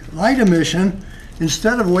the light emission,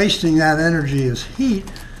 instead of wasting that energy as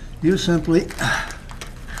heat, you simply,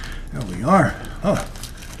 there we are,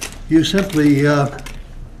 you simply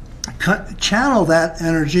channel that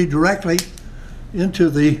energy directly into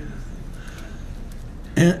the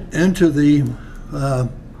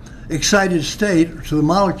excited state. So the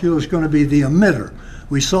molecule is going to be the emitter.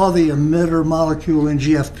 We saw the emitter molecule in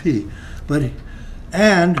GFP,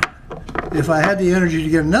 and if I had the energy to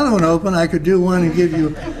get another one open, I could do one and give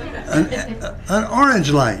you an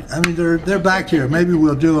orange light. I mean, they're back here. Maybe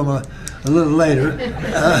we'll do them a little later.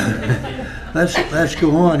 Let's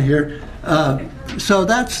go on here. So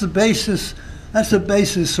that's the basis. That's the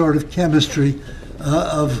basis sort of chemistry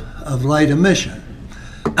of light emission.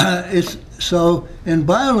 So in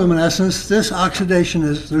bioluminescence, this oxidation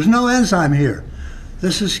there's no enzyme here.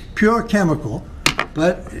 This is pure chemical.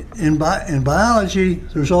 But in biology,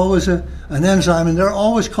 there's always an enzyme, and they're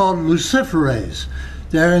always called luciferase.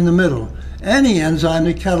 They're in the middle. Any enzyme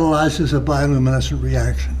that catalyzes a bioluminescent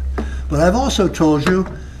reaction. But I've also told you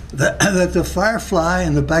that the firefly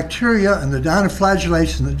and the bacteria and the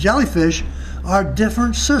dinoflagellates and the jellyfish are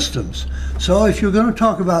different systems. So if you're going to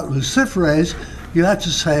talk about luciferase, you have to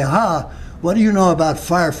say, what do you know about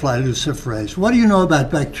firefly luciferase? What do you know about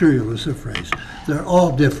bacterial luciferase? They're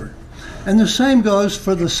all different. And the same goes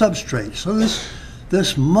for the substrate. So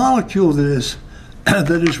this molecule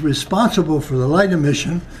that is responsible for the light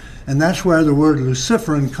emission, and that's where the word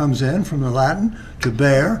luciferin comes in from the Latin, to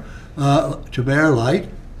bear light.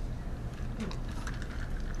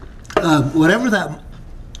 Whatever that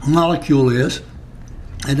molecule is,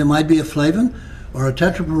 and it might be a flavin or a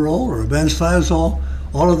tetraperol or a benzthiazole,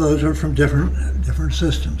 all of those are from different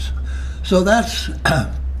systems. So that's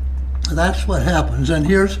what happens. And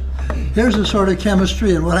here's the sort of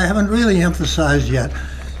chemistry, and what I haven't really emphasized yet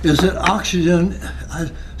is that oxygen, I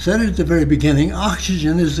said it at the very beginning,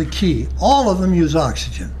 oxygen is the key. All of them use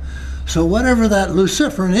oxygen. So whatever that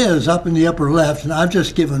luciferin is up in the upper left, and I've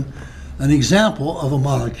just given an example of a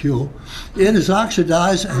molecule, it is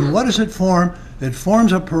oxidized, and what does it form? It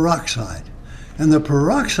forms a peroxide. And the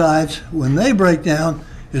peroxides, when they break down,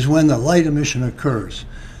 is when the light emission occurs.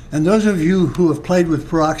 And those of you who have played with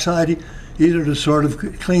peroxide, either to sort of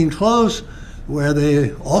clean clothes, where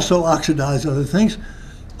they also oxidize other things,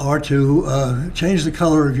 or to change the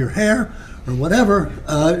color of your hair, or whatever,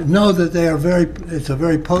 know that it's a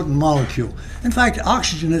very potent molecule. In fact,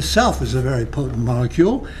 oxygen itself is a very potent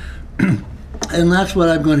molecule, and that's what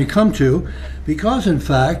I'm going to come to, because in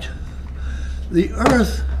fact, the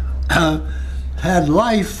Earth had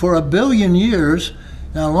life for 1 billion years.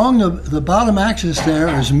 Now along the bottom axis there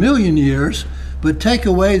is million years, but take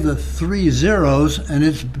away the 3 zeros and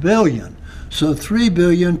it's billion. So 3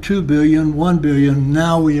 billion, 2 billion, 1 billion,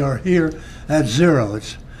 now we are here at 0.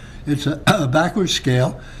 It's a backward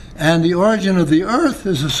scale, and the origin of the Earth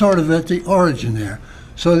is sort of at the origin there.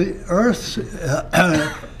 So the Earth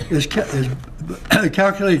is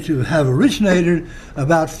calculated to have originated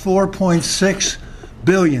about 4.6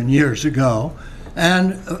 billion years ago,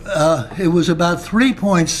 and it was about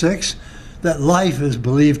 3.6 that life is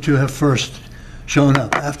believed to have first shown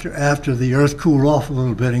up after the Earth cooled off a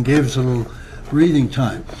little bit and gave us a little breathing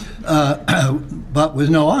time, but with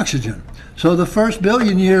no oxygen. So the first 1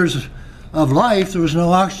 billion years of life, there was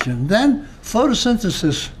no oxygen. Then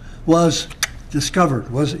photosynthesis was discovered,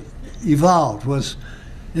 was evolved, was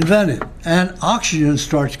invented, and oxygen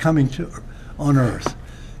starts coming on Earth.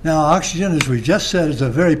 Now, oxygen, as we just said, is a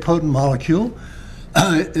very potent molecule.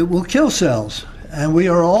 It will kill cells, and we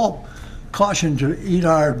are all cautioned to eat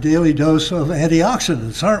our daily dose of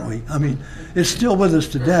antioxidants, aren't we? I mean, it's still with us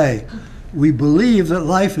today. We believe that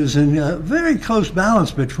life is in a very close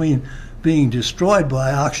balance between being destroyed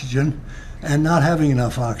by oxygen and not having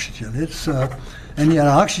enough oxygen. And yet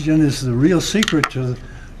oxygen is the real secret to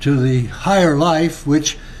the higher life,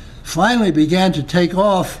 which finally began to take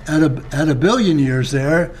off at 1 billion years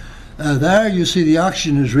there. There you see the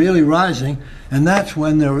oxygen is really rising, and that's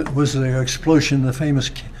when there was the explosion, the famous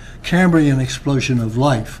Cambrian explosion of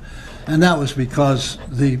life. And that was because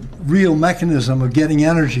the real mechanism of getting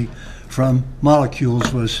energy from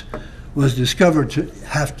molecules was discovered to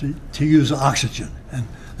have to use oxygen, and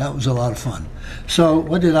that was a lot of fun. So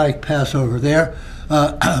what did I pass over there?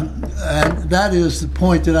 And that is the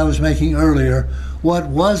point that I was making earlier. What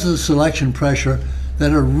was the selection pressure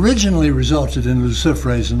that originally resulted in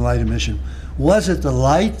luciferase and light emission? Was it the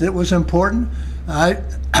light that was important?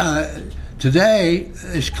 Today,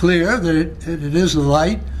 it's clear that it is the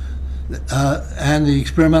light, and the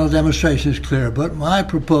experimental demonstration is clear. But my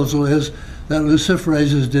proposal is that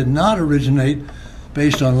luciferases did not originate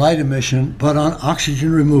based on light emission, but on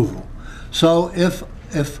oxygen removal. So if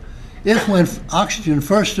when oxygen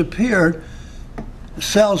first appeared,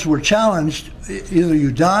 cells were challenged, either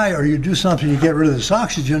you die or you do something to get rid of this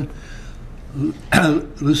oxygen,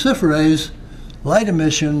 luciferase, light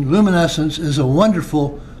emission, luminescence is a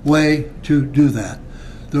wonderful way to do that.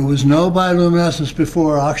 There was no bioluminescence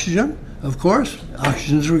before oxygen, of course.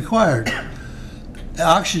 Oxygen is required.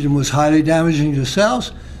 Oxygen was highly damaging to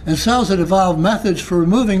cells, and cells that evolved methods for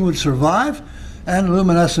removing would survive, and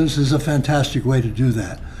luminescence is a fantastic way to do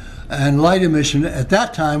that. And light emission at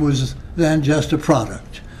that time was then just a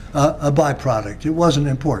product, a byproduct. It wasn't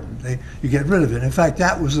important. You get rid of it. In fact,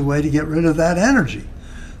 that was the way to get rid of that energy.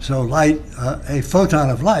 So light, a photon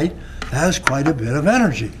of light has quite a bit of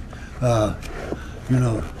energy. 10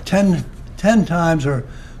 times or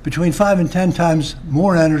between 5 and 10 times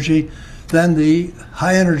more energy than the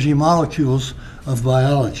high energy molecules of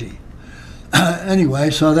biology. Anyway,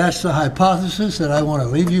 so that's the hypothesis that I want to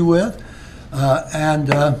leave you with.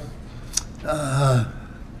 That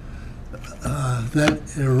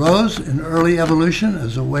it arose in early evolution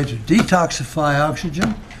as a way to detoxify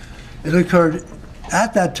oxygen. It occurred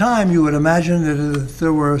at that time. You would imagine that if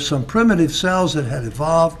there were some primitive cells that had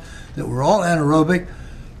evolved that were all anaerobic,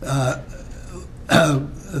 that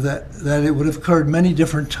it would have occurred many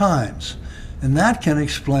different times. And that can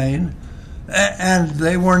explain, and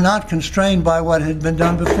they were not constrained by what had been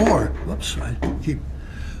done before. Whoops,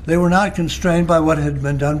 they were not constrained by what had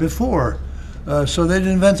been done before. So they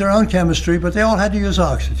didn't invent their own chemistry, but they all had to use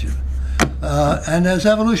oxygen. And as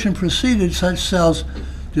evolution proceeded, such cells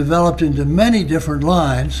developed into many different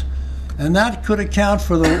lines, and that could account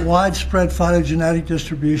for the widespread phylogenetic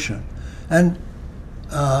distribution. And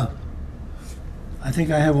I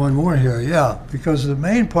think I have one more here, yeah, because the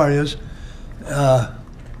main part is,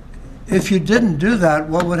 if you didn't do that,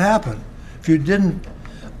 what would happen? If you didn't,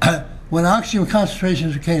 when oxygen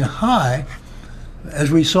concentrations became high,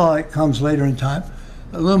 as we saw it comes later in time,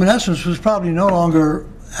 luminescence was probably no longer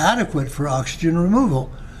adequate for oxygen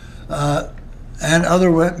removal. And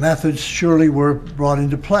other methods surely were brought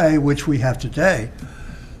into play, which we have today.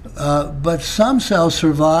 But some cells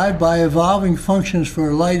survived by evolving functions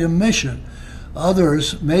for light emission.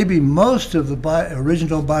 Others, maybe most of the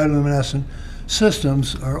original bioluminescent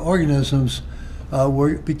systems or organisms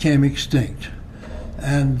became extinct.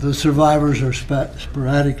 And the survivors are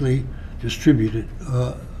sporadically distributed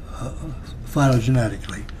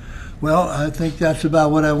phylogenetically. Well, I think that's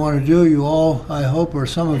about what I want to do. You all, I hope, or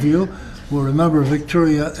some of you, will remember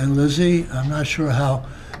Victoria and Lizzie. I'm not sure how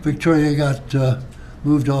Victoria got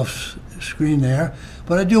moved off screen there,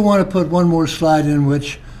 but I do want to put one more slide in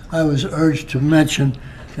which I was urged to mention,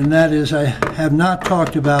 and that is I have not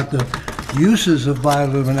talked about the uses of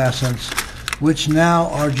bioluminescence, which now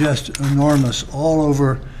are just enormous all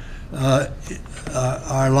over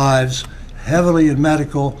our lives, heavily in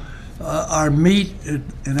medical. Our meat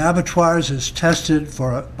in abattoirs is tested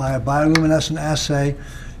by a bioluminescent assay.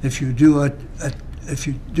 If you do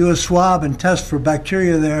a swab and test for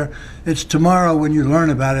bacteria there, it's tomorrow when you learn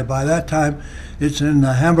about it. By that time, it's in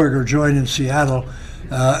the hamburger joint in Seattle,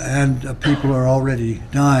 and people are already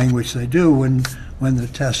dying, which they do when the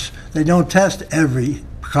tests. They don't test every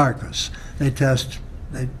carcass. They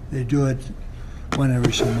do it one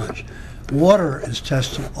every so much. Water is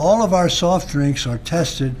tested. All of our soft drinks are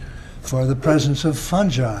tested for the presence of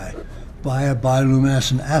fungi by a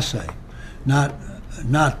bioluminescent assay, not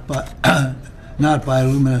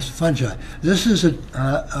bioluminescent fungi. This is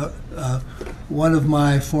one of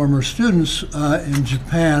my former students in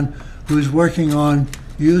Japan who's working on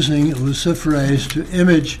using luciferase to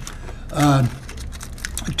image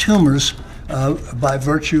tumors by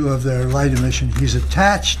virtue of their light emission. He's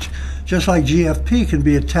attached, just like GFP can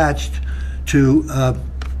be attached to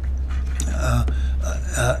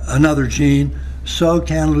another gene, so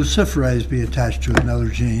can luciferase be attached to another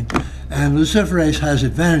gene. And luciferase has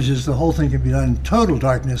advantages. The whole thing can be done in total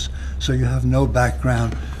darkness, so you have no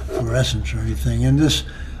background fluorescence or anything. And this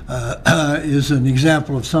is an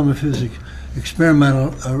example of some of his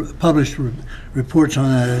experimental published reports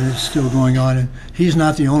on that, and it's still going on. And he's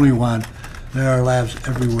not the only one. There are labs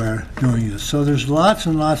everywhere doing this. So there's lots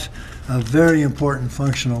and lots of very important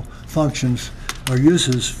functions or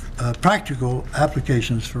uses, practical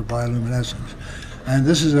applications for bioluminescence. And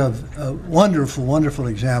this is a wonderful, wonderful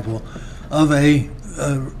example of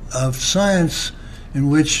of science in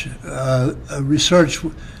which research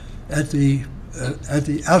at the at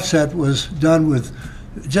the outset was done with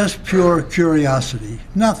just pure curiosity,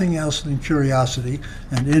 nothing else than curiosity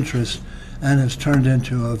and interest, and has turned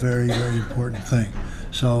into a very, very important thing.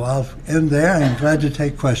 So I'll end there. I'm glad to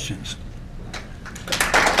take questions.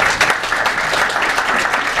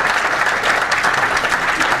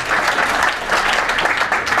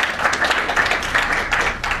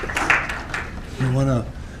 You want to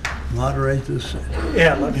moderate this?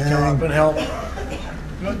 Yeah, let me come up and help.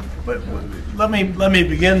 But let me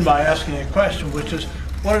begin by asking a question, which is,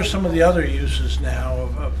 what are some of the other uses now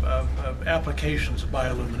of applications of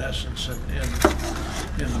bioluminescence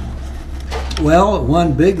in Well,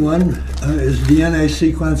 one big one is DNA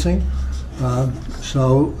sequencing.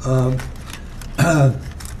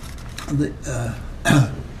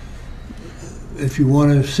 If you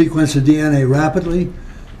want to sequence the DNA rapidly,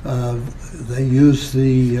 they use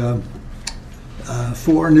the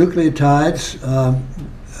 4 nucleotides,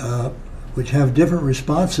 which have different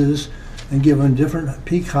responses and given different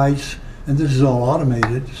peak heights, and this is all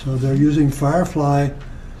automated. So they're using firefly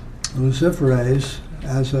luciferase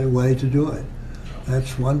as a way to do it.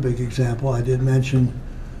 That's one big example. I did mention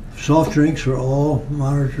soft drinks are all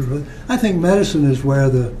monitored, but I think medicine is where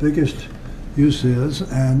the biggest use is,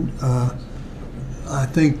 and I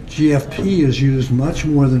think GFP is used much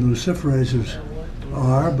more than luciferases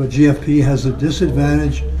are, but GFP has the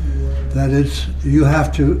disadvantage that you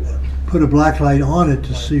have to put a black light on it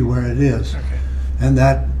to see where it is, and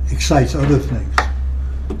that excites other things.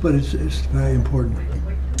 But it's very important.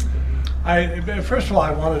 First of all,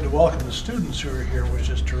 I wanted to welcome the students who are here, which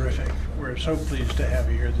is terrific. We're so pleased to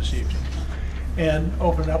have you here this evening. And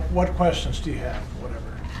open up, what questions do you have,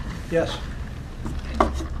 whatever? Yes?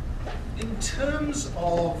 In terms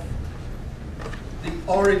of the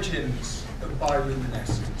origins of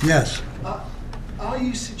bioluminescence, Yes. Are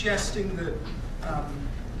you suggesting that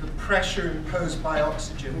the pressure imposed by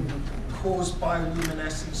oxygen caused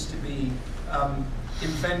bioluminescence to be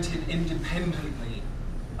invented independently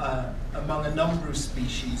among a number of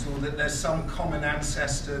species, or that there's some common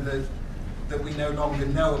ancestor that we no longer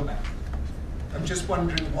know about? I'm just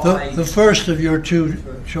wondering why. The first of your two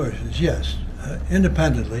choices, yes,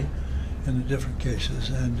 independently in the different cases.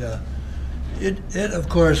 And it of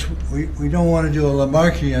course, we don't want to do a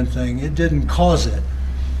Lamarckian thing. It didn't cause it.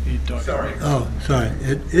 Sorry. Oh, sorry.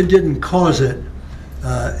 It didn't cause it.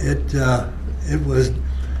 It was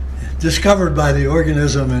discovered by the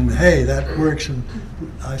organism, and hey, that works, and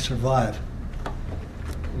I survive.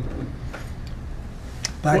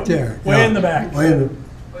 Back there. Way in the back. Way in the,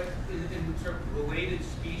 But in sort of related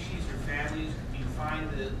species or families, do you find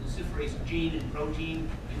the luciferase gene and protein,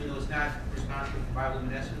 even though it's not responsible for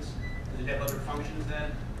bioluminescence, does it have other functions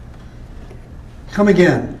then? come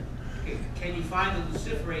again. Okay, can you find the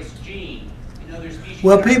luciferase gene in other species?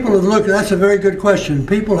 Well, people have looked. That's a very good question.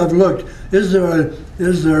 People have looked. Is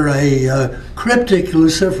there a cryptic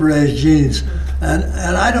luciferase genes? And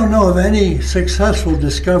I don't know of any successful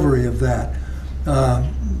discovery of that.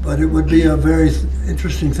 But it would be a very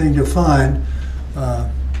interesting thing to find,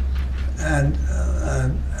 and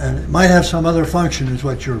it might have some other function, is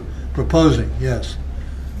what you're proposing. Yes.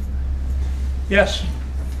 Yes.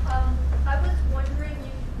 I was wondering,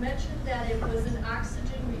 you mentioned that it was an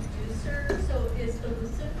oxygen reducer. So is the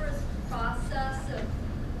luciferase process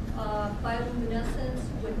of bioluminescence,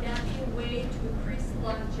 would that be a way to increase the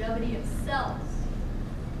longevity of cells?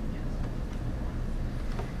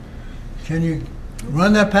 Can you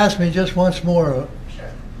run that past me just once more?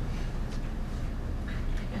 Sure.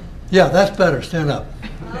 Yeah, that's better. Stand up.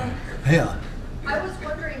 Yeah. I was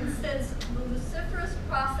wondering, since the luciferase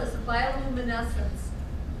process of bioluminescence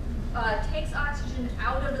takes oxygen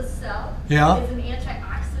out of the cell, Yeah. is an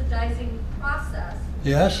antioxidizing process,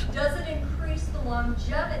 Yes. does it increase the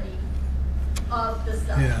longevity of the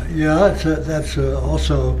cell? Yeah. That's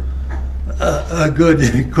also a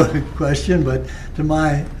good question, but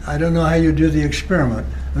I don't know how you do the experiment.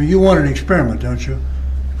 I mean, you want an experiment, don't you?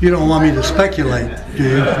 You don't want me to speculate, do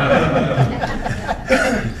you?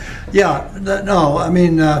 Yeah, no, I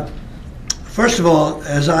mean, first of all,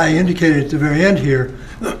 as I indicated at the very end here,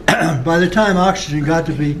 by the time oxygen got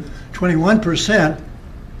to be 21%,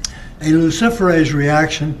 a luciferase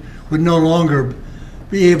reaction would no longer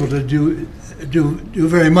be able to do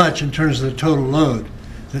very much in terms of the total load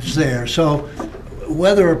that's there. So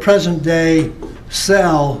whether a present day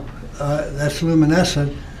cell that's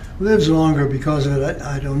luminescent lives longer because of it,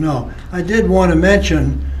 I don't know. I did want to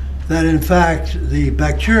mention that in fact the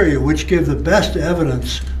bacteria which give the best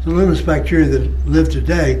evidence, the luminous bacteria that live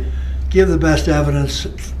today, give the best evidence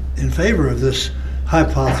in favor of this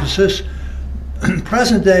hypothesis.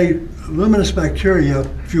 Present day luminous bacteria,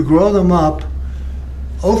 if you grow them up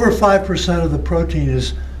over 5% of the protein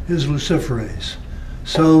is luciferase.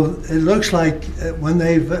 So it looks like when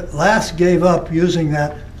they last gave up using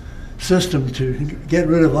that system to get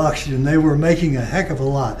rid of oxygen, they were making a heck of a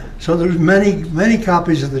lot. So there's many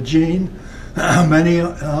copies of the gene, many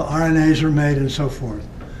RNAs are made, and so forth.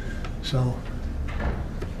 So,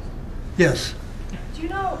 yes. Do you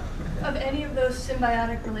know of any of those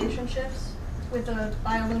symbiotic relationships with a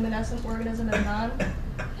bioluminescent organism and none?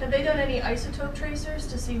 Have they done any isotope tracers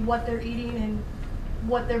to see what they're eating and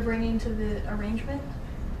what they're bringing to the arrangement?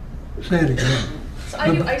 Say it again. So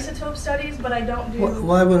I do isotope studies, but I don't do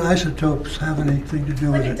Why would isotopes have anything to do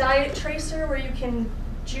like with a it? diet tracer where you can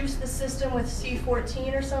juice the system with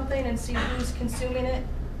C14 or something and see who's consuming it.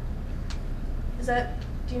 Is that,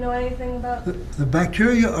 do you know anything about? The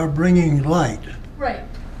bacteria are bringing light. Right.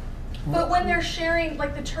 But when they're sharing,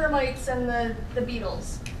 like the termites and the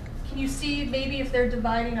beetles, can you see maybe if they're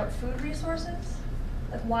dividing up food resources?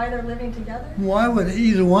 Like why they're living together? Why would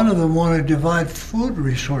either one of them want to divide food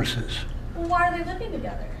resources? Well, why are they living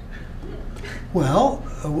together? Well,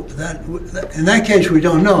 in that case we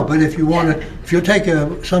don't know. But if you want to, if you take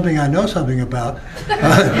something I know something about,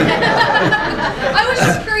 I was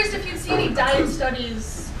just curious if you'd see any diet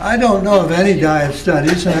studies. I don't know of any diet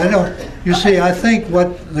studies, and I don't. You see, I think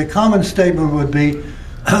what the common statement would be,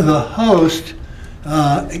 the host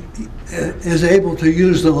is able to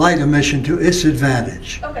use the light emission to its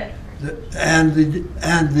advantage. Okay. And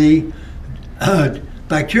the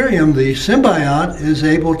bacterium, the symbiont, is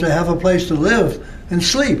able to have a place to live and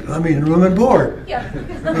sleep. I mean, room and board.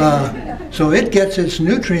 Yeah. So it gets its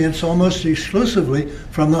nutrients almost exclusively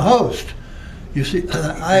from the host. You see,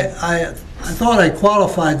 I thought I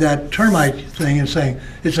qualified that termite thing in saying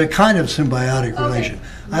it's a kind of symbiotic relation.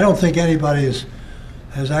 I don't think anybody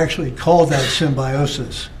has actually called that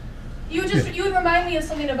symbiosis. You would remind me of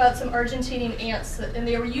something about some Argentinian ants, and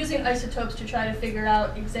they were using isotopes to try to figure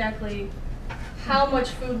out exactly how much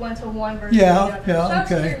food went to one versus the other. So I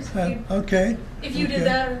was Okay. curious Okay. if you did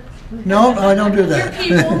that. Or No, I don't do that.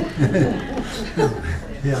 Your people.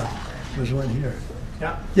 Yeah, there's one here.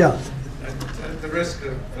 Yeah. Yeah. At the risk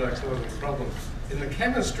of causing a problem, in the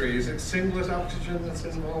chemistry, is it singlet oxygen that's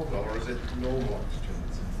involved, or is it normal oxygen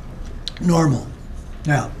that's involved? Normal.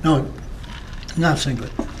 Yeah. No, not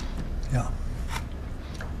singlet. Yeah.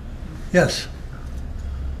 Yes.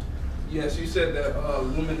 Yes, you said that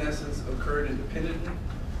luminescence occurred independently,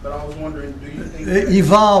 but I was wondering, do you think It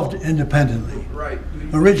evolved independently. right?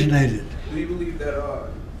 Originated. Do you believe that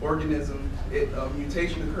organism,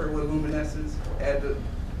 mutation occurred with luminescence, had to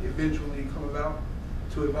eventually come about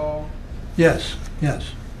to evolve? Yes.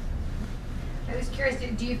 Yes. I was curious,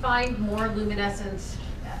 do you find more luminescent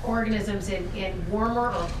organisms in warmer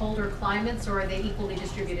or colder climates, or are they equally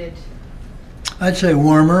distributed? I'd say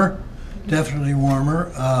warmer, definitely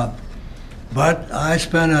warmer. But I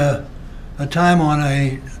spent a time on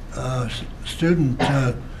a student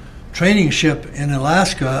training ship in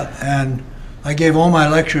Alaska, and I gave all my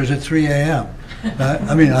lectures at 3 a.m.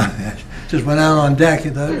 I mean, I just went out on deck.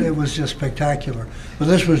 It was just spectacular. But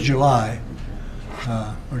this was July,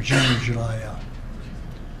 or June or July, yeah.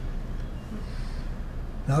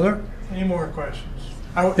 Another? Any more questions?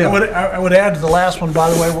 I would add to the last one, by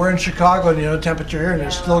the way, we're in Chicago, and the temperature here, and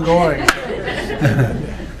it's still going.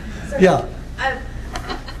 Yeah.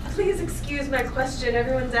 Please excuse my question.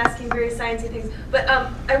 Everyone's asking very sciencey things, but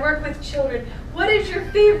I work with children. What is your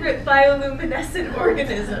favorite bioluminescent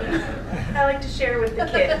organism? I like to share with the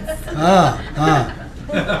kids.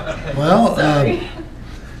 Well,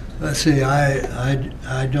 let's see.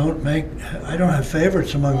 I don't have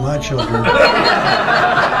favorites among my children.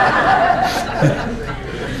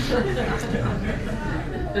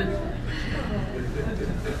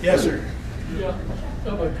 Yes, sir. Yeah, I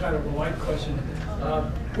have a kind of a light question.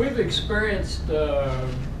 We've experienced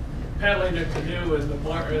paddling a canoe in the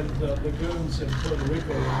lagoons in Puerto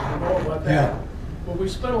Rico. I know about that. Yeah. But we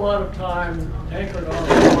spent a lot of time anchored on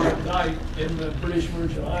the shore at night in the British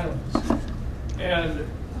Virgin Islands. And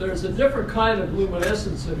there's a different kind of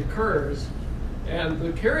luminescence that occurs. And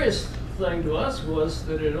the curious thing to us was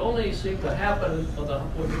that it only seemed to happen with a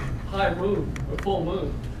high moon, a full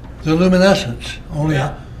moon. The luminescence only.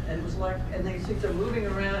 Yeah. And it was like, and they seem to moving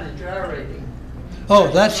around and gyrating. Oh,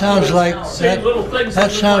 that sounds like that. Little things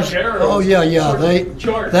That that look sounds. like arrows, Oh yeah, yeah.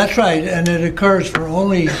 charts. That's right, and it occurs for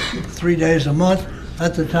only 3 days a month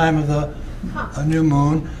at the time of a new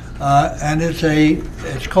moon, and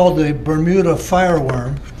it's called the Bermuda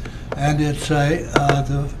fireworm, and it's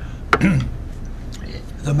the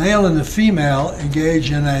male and the female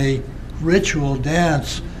engage in a ritual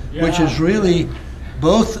dance, which is really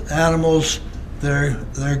both animals their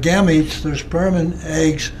gametes, their sperm and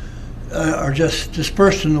eggs, are just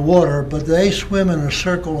dispersed in the water, but they swim in a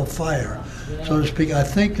circle of fire, so to speak. I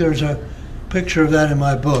think there's a picture of that in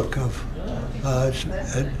my book.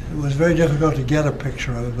 It was very difficult to get a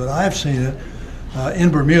picture of it, but I've seen it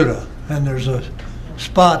in Bermuda, and there's a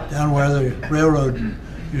spot down where the railroad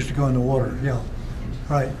used to go in the water. Yeah,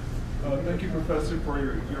 right. Thank you, Professor, for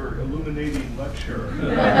your illuminating lecture.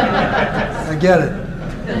 I get it.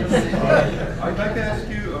 I'd like to ask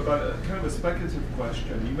you about a kind of a speculative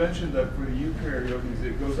question. You mentioned that for the eukaryotes,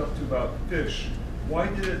 it goes up to about fish. Why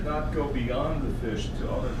did it not go beyond the fish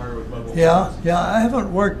to other higher level? Yeah. I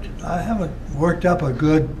haven't worked up a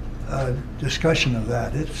good discussion of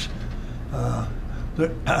that. It's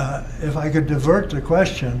if I could divert the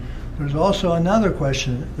question, there's also another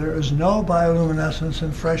question. There is no bioluminescence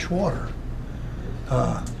in fresh water.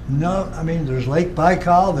 No, I mean, there's Lake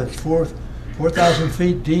Baikal that's 4,000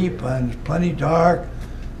 feet deep and plenty dark.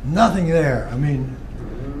 Nothing there. I mean,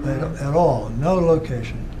 at all. No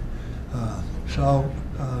location. So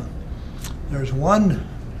there's one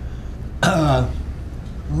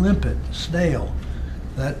limpet snail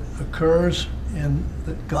that occurs in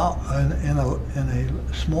a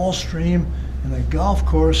small stream in a golf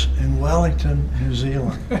course in Wellington, New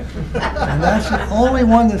Zealand. And that's the only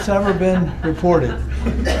one that's ever been reported.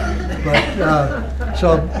 But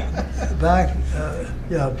so back,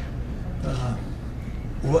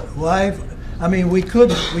 why? I mean, we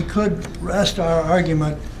could rest our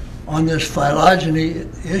argument on this phylogeny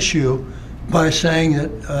issue by saying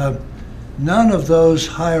that none of those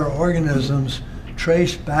higher organisms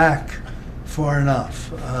trace back far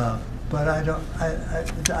enough. But I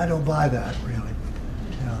don't buy that, really.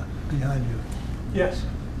 Yeah, behind you. Yes.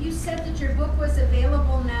 You said that your book was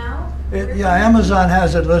available now? Yeah, Amazon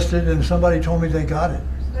has it listed, and somebody told me they got it.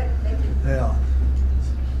 Good, thank you. Yeah.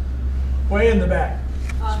 Way in the back.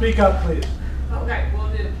 Speak up, please. Okay, will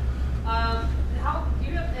do. Do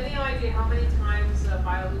you have any idea how many times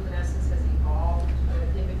bioluminescence has evolved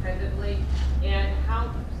independently, and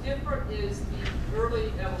how different is the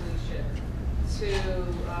early evolution to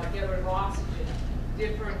get rid of oxygen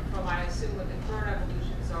different from, I assume, what the current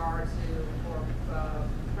evolutions are for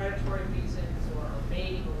predatory reasons or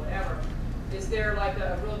mating or whatever? Is there like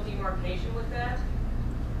a real demarcation with that?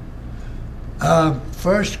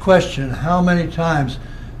 First question, how many times?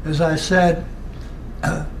 As I said,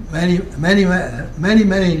 many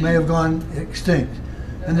may have gone extinct.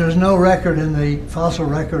 And there's no record in the fossil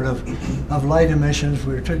record of light emissions.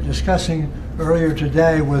 We were discussing earlier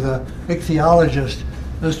today with a ichthyologist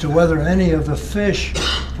as to whether any of the fish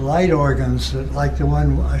light organs, like the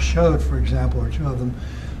one I showed, for example, or two of them,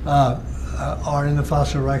 are in the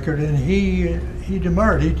fossil record. And he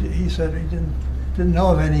demurred. He said he didn't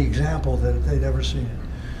know of any example that they'd ever seen it.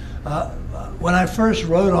 When I first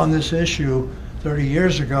wrote on this issue 30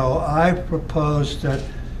 years ago, I proposed that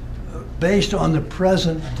based on the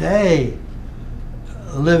present day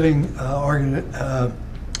living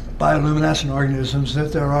bioluminescent organisms,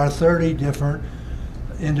 that there are 30 different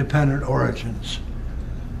independent origins.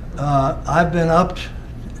 I've been upped,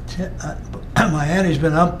 my ante's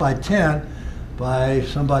been upped by 10 by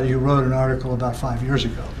somebody who wrote an article about 5 years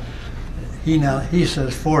ago. He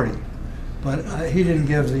says 40, but he didn't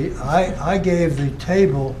give I gave the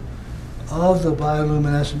table of the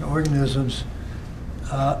bioluminescent organisms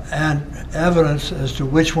and evidence as to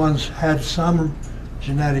which ones had some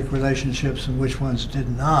genetic relationships and which ones did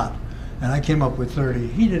not. And I came up with 30.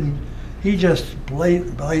 He just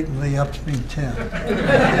blatantly upped me 10.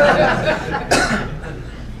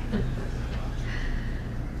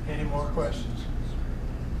 Any more questions?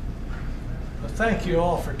 Well, thank you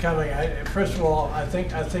all for coming. First of all, I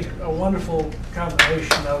think a wonderful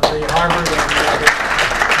combination of the Harvard and the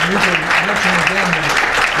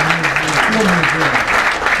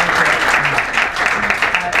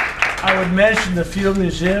I would mention the Field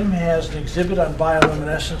Museum has an exhibit on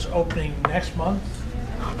bioluminescence opening next month,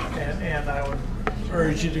 and I would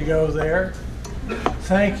urge you to go there.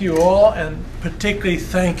 Thank you all, and particularly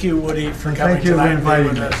thank you, Woody, for coming tonight and being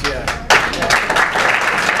with us. Yeah.